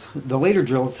drills. The later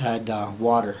drills had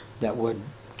water that would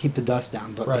keep the dust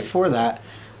down, but Right. before that,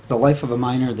 the life of a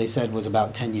miner, they said, was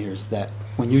about 10 years. That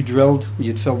when you drilled,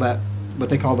 you'd fill that,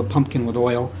 what they called a pumpkin with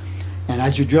oil, and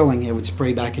as you're drilling, it would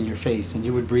spray back in your face, and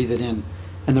you would breathe it in.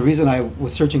 And the reason I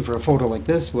was searching for a photo like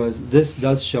this was, this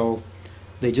does show,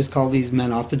 they just call these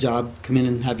men off the job, come in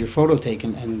and have your photo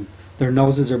taken, and their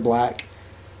noses are black.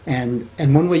 And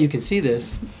one way you can see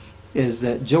this is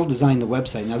that Jill designed the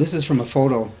website. Now this is from a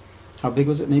photo, how big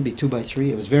was it? Maybe 2 by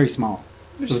 3. It was very small.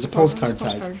 It was a postcard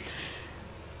size.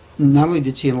 Not only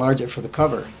did she enlarge it for the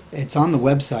cover, it's on the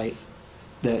website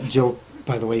that Jill,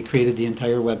 by the way, created the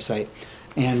entire website.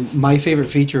 And my favorite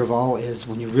feature of all is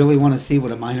when you really want to see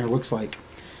what a miner looks like.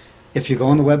 If you go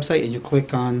on the website and you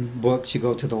click on books, you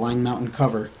go to the Lyon Mountain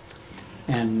cover.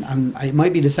 And it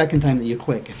might be the second time that you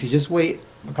click. If you just wait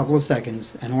a couple of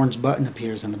seconds, an orange button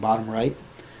appears on the bottom right.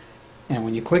 And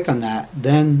when you click on that,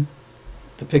 then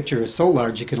the picture is so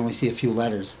large you can only see a few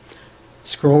letters.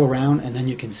 Scroll around and then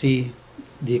you can see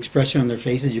the expression on their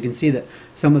faces. You can see that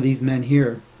some of these men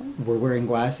here were wearing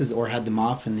glasses or had them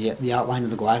off, and the outline of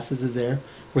the glasses is there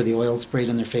where the oil sprayed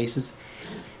on their faces.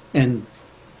 And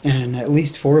at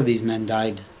least 4 of these men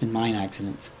died in mine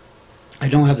accidents. I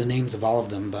don't have the names of all of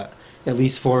them, but at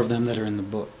least 4 of them that are in the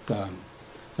book,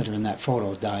 that are in that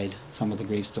photo, died. Some of the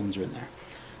gravestones are in there.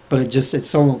 But it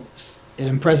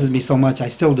impresses me so much. I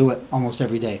still do it almost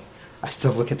every day. I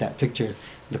still look at that picture,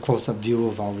 the close-up view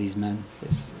of all these men.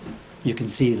 You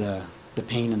can see the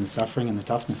pain and the suffering and the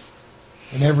toughness.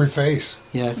 In every face.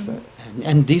 Yes,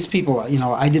 and these people, you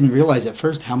know, I didn't realize at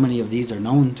first how many of these are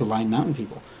known to Lyon Mountain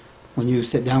people. When you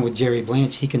sit down with Jerry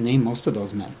Blanche, he can name most of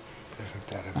those men. Isn't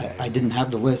that amazing? I didn't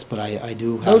have the list, but I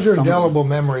do have Those are some of them. indelible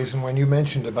memories, and when you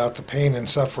mentioned about the pain and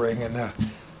suffering and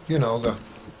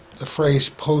the phrase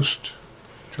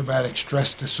post-traumatic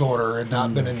stress disorder had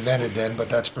not been invented then, but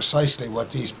that's precisely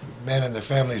what these men and their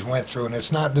families went through, and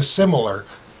it's not dissimilar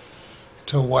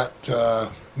to what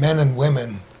men and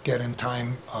women get in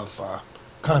time of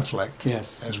conflict.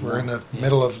 Yes. As we're in the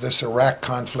middle of this Iraq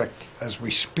conflict as we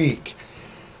speak,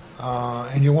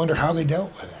 and you wonder how they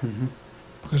dealt with it. Mm-hmm.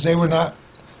 Because they were not,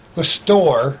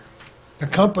 the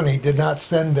company did not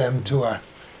send them to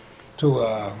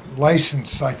a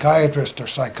licensed psychiatrist or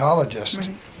psychologist.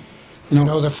 Right. You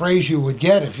know, the phrase you would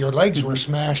get if your legs were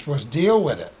smashed was deal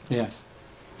with it. Yes.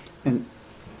 And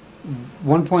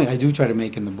one point I do try to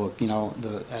make in the book, you know,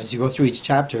 as you go through each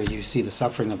chapter, you see the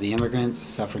suffering of the immigrants, the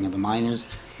suffering of the miners.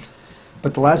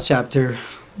 But the last chapter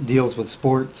deals with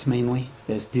sports mainly.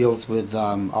 It deals with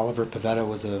Oliver Pavetta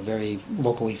was a very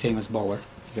locally famous bowler,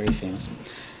 very famous.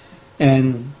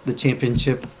 And the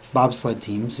championship bobsled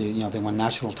teams, you know, they won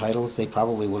national titles. They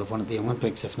probably would have won at the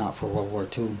Olympics if not for World War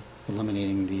II,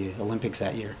 eliminating the Olympics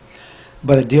that year.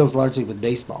 But it deals largely with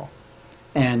baseball.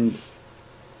 And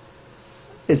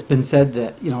it's been said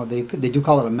that, you know, they do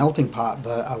call it a melting pot,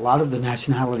 but a lot of the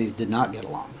nationalities did not get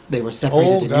along. They were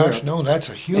separated in Europe. No, that's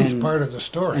a huge And- part of the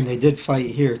story. And they did fight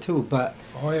here too, but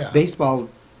Oh, yeah. baseball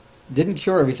didn't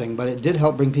cure everything, but it did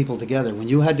help bring people together. When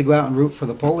you had to go out and root for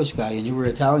the Polish guy and you were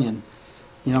Italian,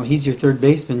 you know, he's your third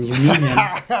baseman, you need him.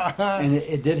 And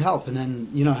it did help. And then,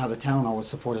 you know how the town always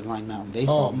supported Lyon Mountain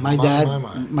baseball. Oh, my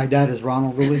dad is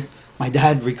Ronald Lilly. My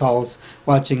dad recalls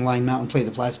watching Lyon Mountain play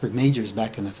the Plattsburgh Majors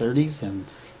back in the 30s, and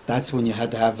that's when you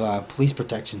had to have police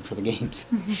protection for the games.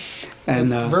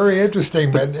 And It's very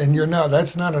interesting, but and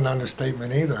that's not an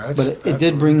understatement either. but it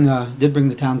did bring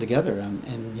the town together,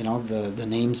 and you know the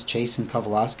names Chase and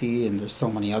Kowalski, and there's so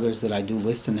many others that I do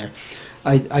list in there.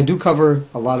 I do cover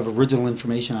a lot of original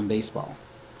information on baseball.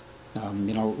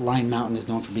 You know, Lyon Mountain is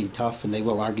known for being tough, and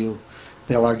they'll argue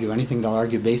anything. They'll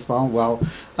argue baseball. Well,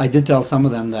 I did tell some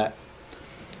of them that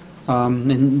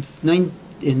in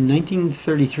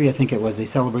 1933, I think it was, they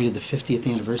celebrated the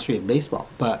 50th anniversary of baseball.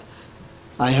 But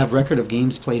I have record of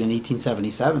games played in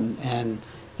 1877, and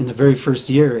in the very first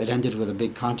year, it ended with a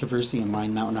big controversy, and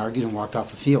Lyon Mountain argued and walked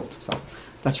off the field. So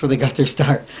that's where they got their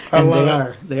start. And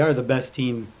they are the best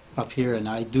team up here, and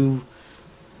I do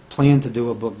plan to do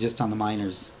a book just on the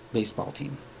minors baseball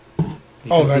team.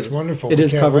 Oh, that's wonderful. It We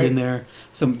is can't covered wait. in there,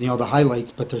 some the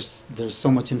highlights, but there's so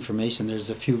much information. There's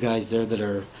a few guys there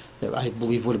that I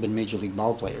believe would have been major league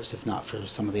ball players if not for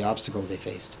some of the obstacles they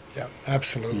faced. Yeah,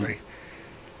 absolutely.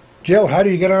 Jill, how do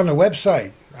you get on the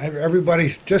website?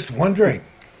 Everybody's just wondering.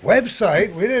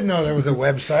 Website? We didn't know there was a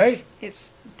website.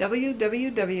 It's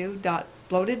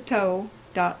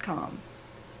www.bloatedtoe.com.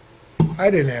 I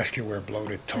didn't ask you where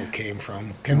Bloated Toe came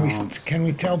from. Can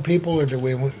we tell people, or do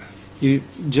we?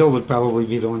 Jill would probably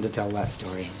be the one to tell that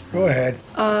story. Go ahead.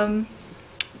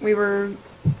 We do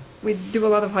a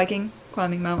lot of hiking,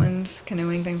 climbing mountains,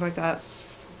 canoeing, things like that.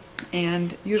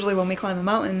 And usually when we climb a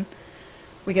mountain,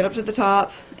 we get up to the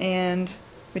top and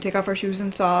we take off our shoes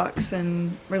and socks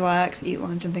and relax, eat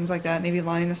lunch and things like that, maybe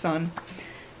lie in the sun.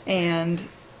 And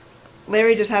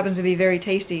Larry just happens to be very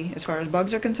tasty as far as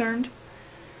bugs are concerned.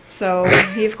 So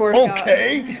he, of course,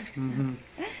 Okay. he'd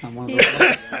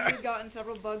gotten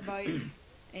several bug bites,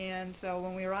 and so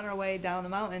when we were on our way down the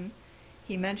mountain,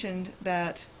 he mentioned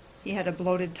that he had a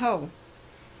bloated toe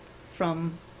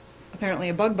from apparently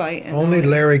a bug bite. And Only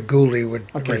Larry Gooley would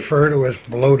refer to as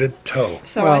bloated toe.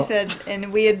 So I said,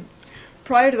 and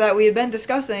prior to that, we had been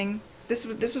discussing, this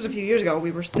was a few years ago,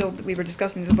 we were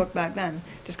discussing this book back then,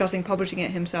 discussing publishing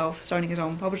it himself, starting his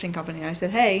own publishing company. I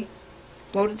said, hey,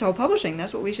 Bloated Toe Publishing,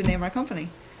 that's what we should name our company.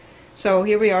 So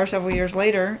here we are several years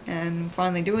later and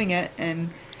finally doing it, and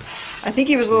I think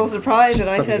he was a little surprised that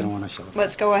I said,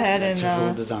 let's go ahead and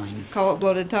call it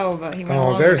Bloated Toe, but he went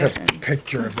along there's with a it.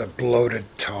 picture of the bloated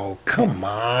toe. Come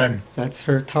on. That's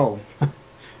her toe.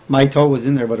 My toe was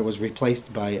in there, but it was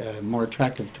replaced by a more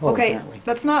attractive toe, Okay, apparently.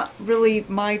 that's not really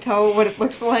my toe, what it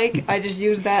looks like. I just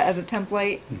used that as a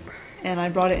template, and I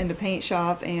brought it into Paint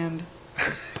Shop and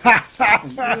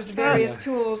used various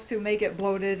tools to make it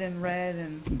bloated and red.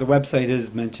 And The website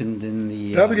is mentioned in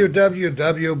the...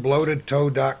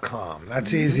 www.bloatedtoe.com.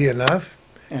 That's easy enough.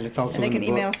 And it's also they in can the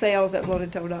email book.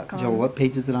 sales@bloatedtoe.com. Joe, what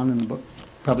page is it on in the book?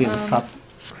 Probably the top.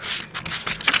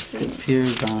 It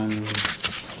appears on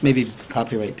maybe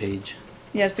copyright page.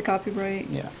 Yes, the copyright.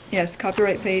 Yeah. Yes,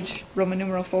 copyright page, Roman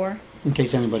numeral 4. In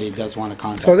case anybody does want to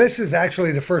contact. So this is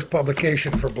actually the first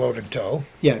publication for Bloated Toe.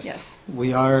 Yes. Yes.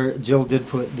 We are. Jill did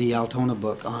put the Altona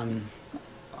book on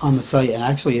the site, and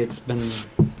actually it's been,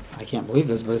 I can't believe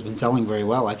this, but it's been selling very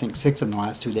well. I think 6 in the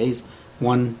last 2 days.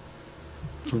 One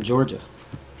from Georgia.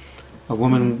 A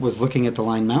woman was looking at the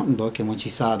Lyon Mountain book, and when she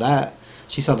saw that,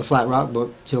 she saw the Flat Rock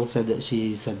book. Jill said that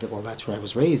well, that's where I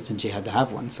was raised, and she had to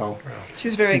have one. So She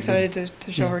was very excited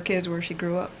to show her kids where she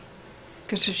grew up.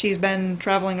 Because she's been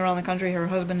traveling around the country. Her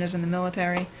husband is in the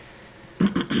military.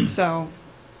 So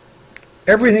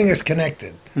Everything is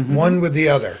connected, one with the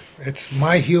other. It's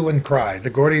my hue and cry. The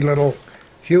Gordy Little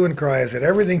hue and cry is that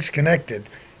everything's connected,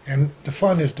 and the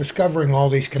fun is discovering all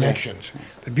these connections.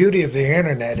 Yes. The beauty of the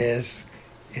internet is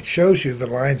it shows you the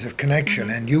lines of connection,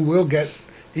 and you will get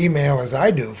email, as I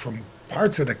do, from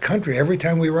parts of the country every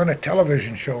time we run a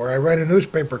television show or I write a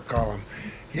newspaper column.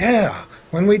 Yeah,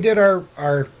 when we did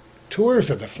our tours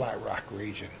of the Flat Rock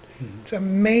region, it's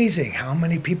amazing how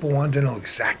many people wanted to know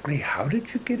exactly how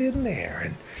did you get in there,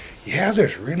 and yeah,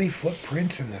 there's really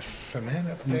footprints in the cement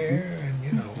up there, and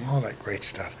you know, all that great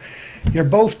stuff. You're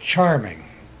both charming,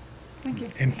 thank you.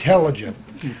 intelligent,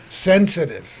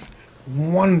 sensitive,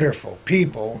 wonderful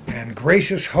people, and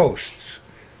gracious hosts.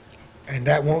 And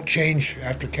that won't change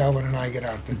after Calvin and I get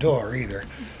out the door either.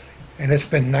 And it's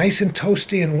been nice and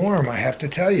toasty and warm, I have to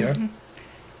tell you.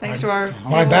 Thanks to our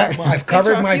My back, fuel- I've thanks to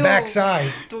covered our my fuel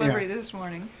backside. delivery this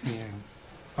morning.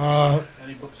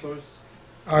 Any bookstores?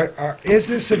 Is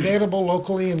this available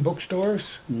locally in bookstores?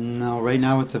 no, right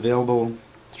now it's available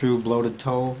through Bloated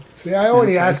Toe, See, I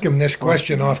already asked him this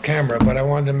question off camera, but I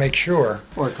wanted to make sure.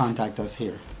 or contact us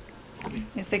here.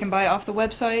 Yes, they can buy it off the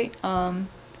website.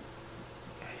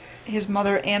 His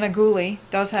mother, Anna Gooley,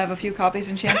 does have a few copies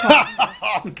in Champlain.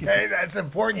 Okay, that's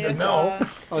important to If, know.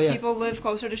 Oh, yes. people live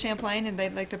closer to Champlain and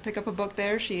they'd like to pick up a book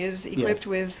there, she is equipped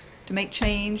with to make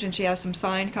change, and she has some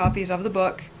signed copies of the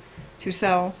book to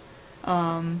sell.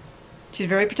 She's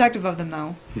very protective of them,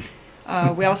 though.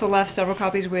 We also left several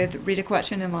copies with Rita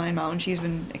Quetchen in Lyon Mountain. She's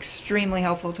been extremely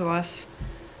helpful to us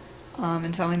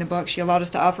in selling the book. She allowed us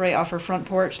to operate off her front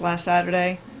porch last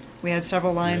Saturday. We had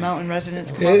several Lyon Mountain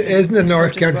residents come up and Isn't the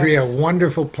North purchase Country a books.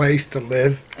 wonderful place to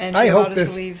live? And I she allowed hope us to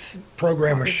this leave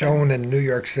program is copies shown in New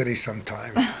York City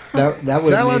sometime. That would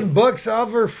Selling have books off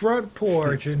her front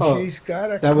porch, and Oh, she's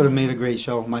got a... that would have made a great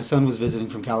show. My son was visiting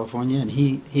from California, and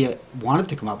he wanted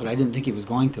to come up, but I didn't think he was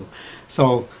going to.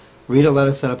 So Rita let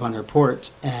us set up on her porch,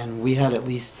 and we had at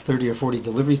least 30 or 40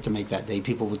 deliveries to make that day.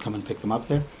 People would come and pick them up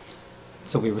there.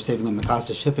 So we were saving them the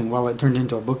cost of shipping. Well, it turned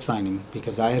into a book signing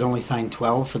because I had only signed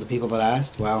 12 for the people that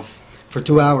asked. Well, for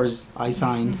 2 hours, I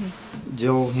signed.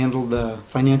 Jill handled the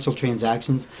financial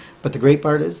transactions. But the great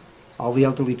part is, all the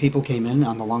elderly people came in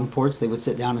on the long porch. They would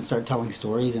sit down and start telling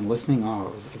stories and listening.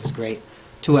 Oh, it was great.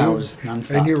 2 hours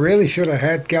nonstop. And you really should have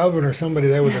had Calvin or somebody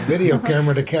there with a video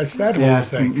camera to catch that whole Yeah,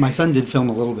 thing. my son did film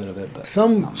a little bit of it, but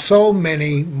So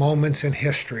many moments in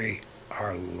history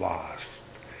are lost.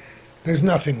 There's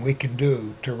nothing we can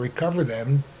do to recover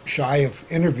them, shy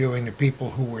of interviewing the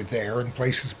people who were there in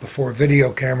places before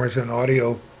video cameras and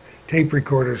audio tape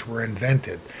recorders were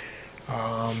invented.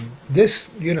 This,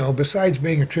 besides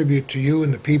being a tribute to you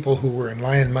and the people who were in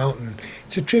Lyon Mountain,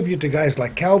 it's a tribute to guys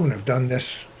like Calvin who've done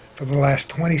this for the last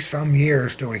 20-some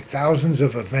years, doing thousands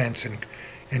of events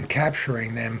and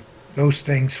capturing those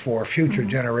things for future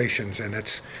generations, and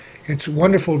it's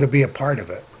wonderful to be a part of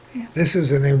it. Yes. This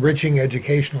is an enriching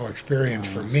educational experience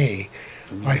for me.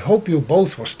 I hope you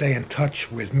both will stay in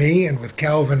touch with me and with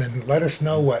Calvin and let us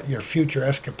know what your future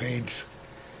escapades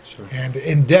sure. and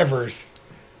endeavors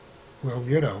will,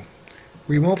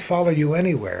 we won't follow you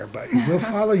anywhere, but we'll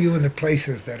follow you in the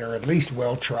places that are at least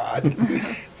well-trod.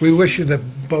 We wish you the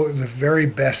very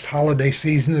best holiday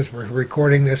season as we're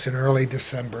recording this in early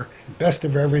December. Best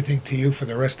of everything to you for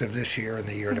the rest of this year and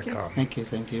the year to come. Thank you,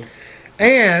 same to you.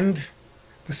 And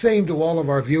the same to all of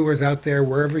our viewers out there,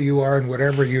 wherever you are and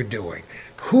whatever you're doing.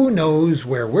 Who knows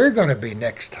where we're going to be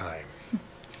next time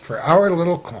for our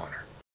little corner.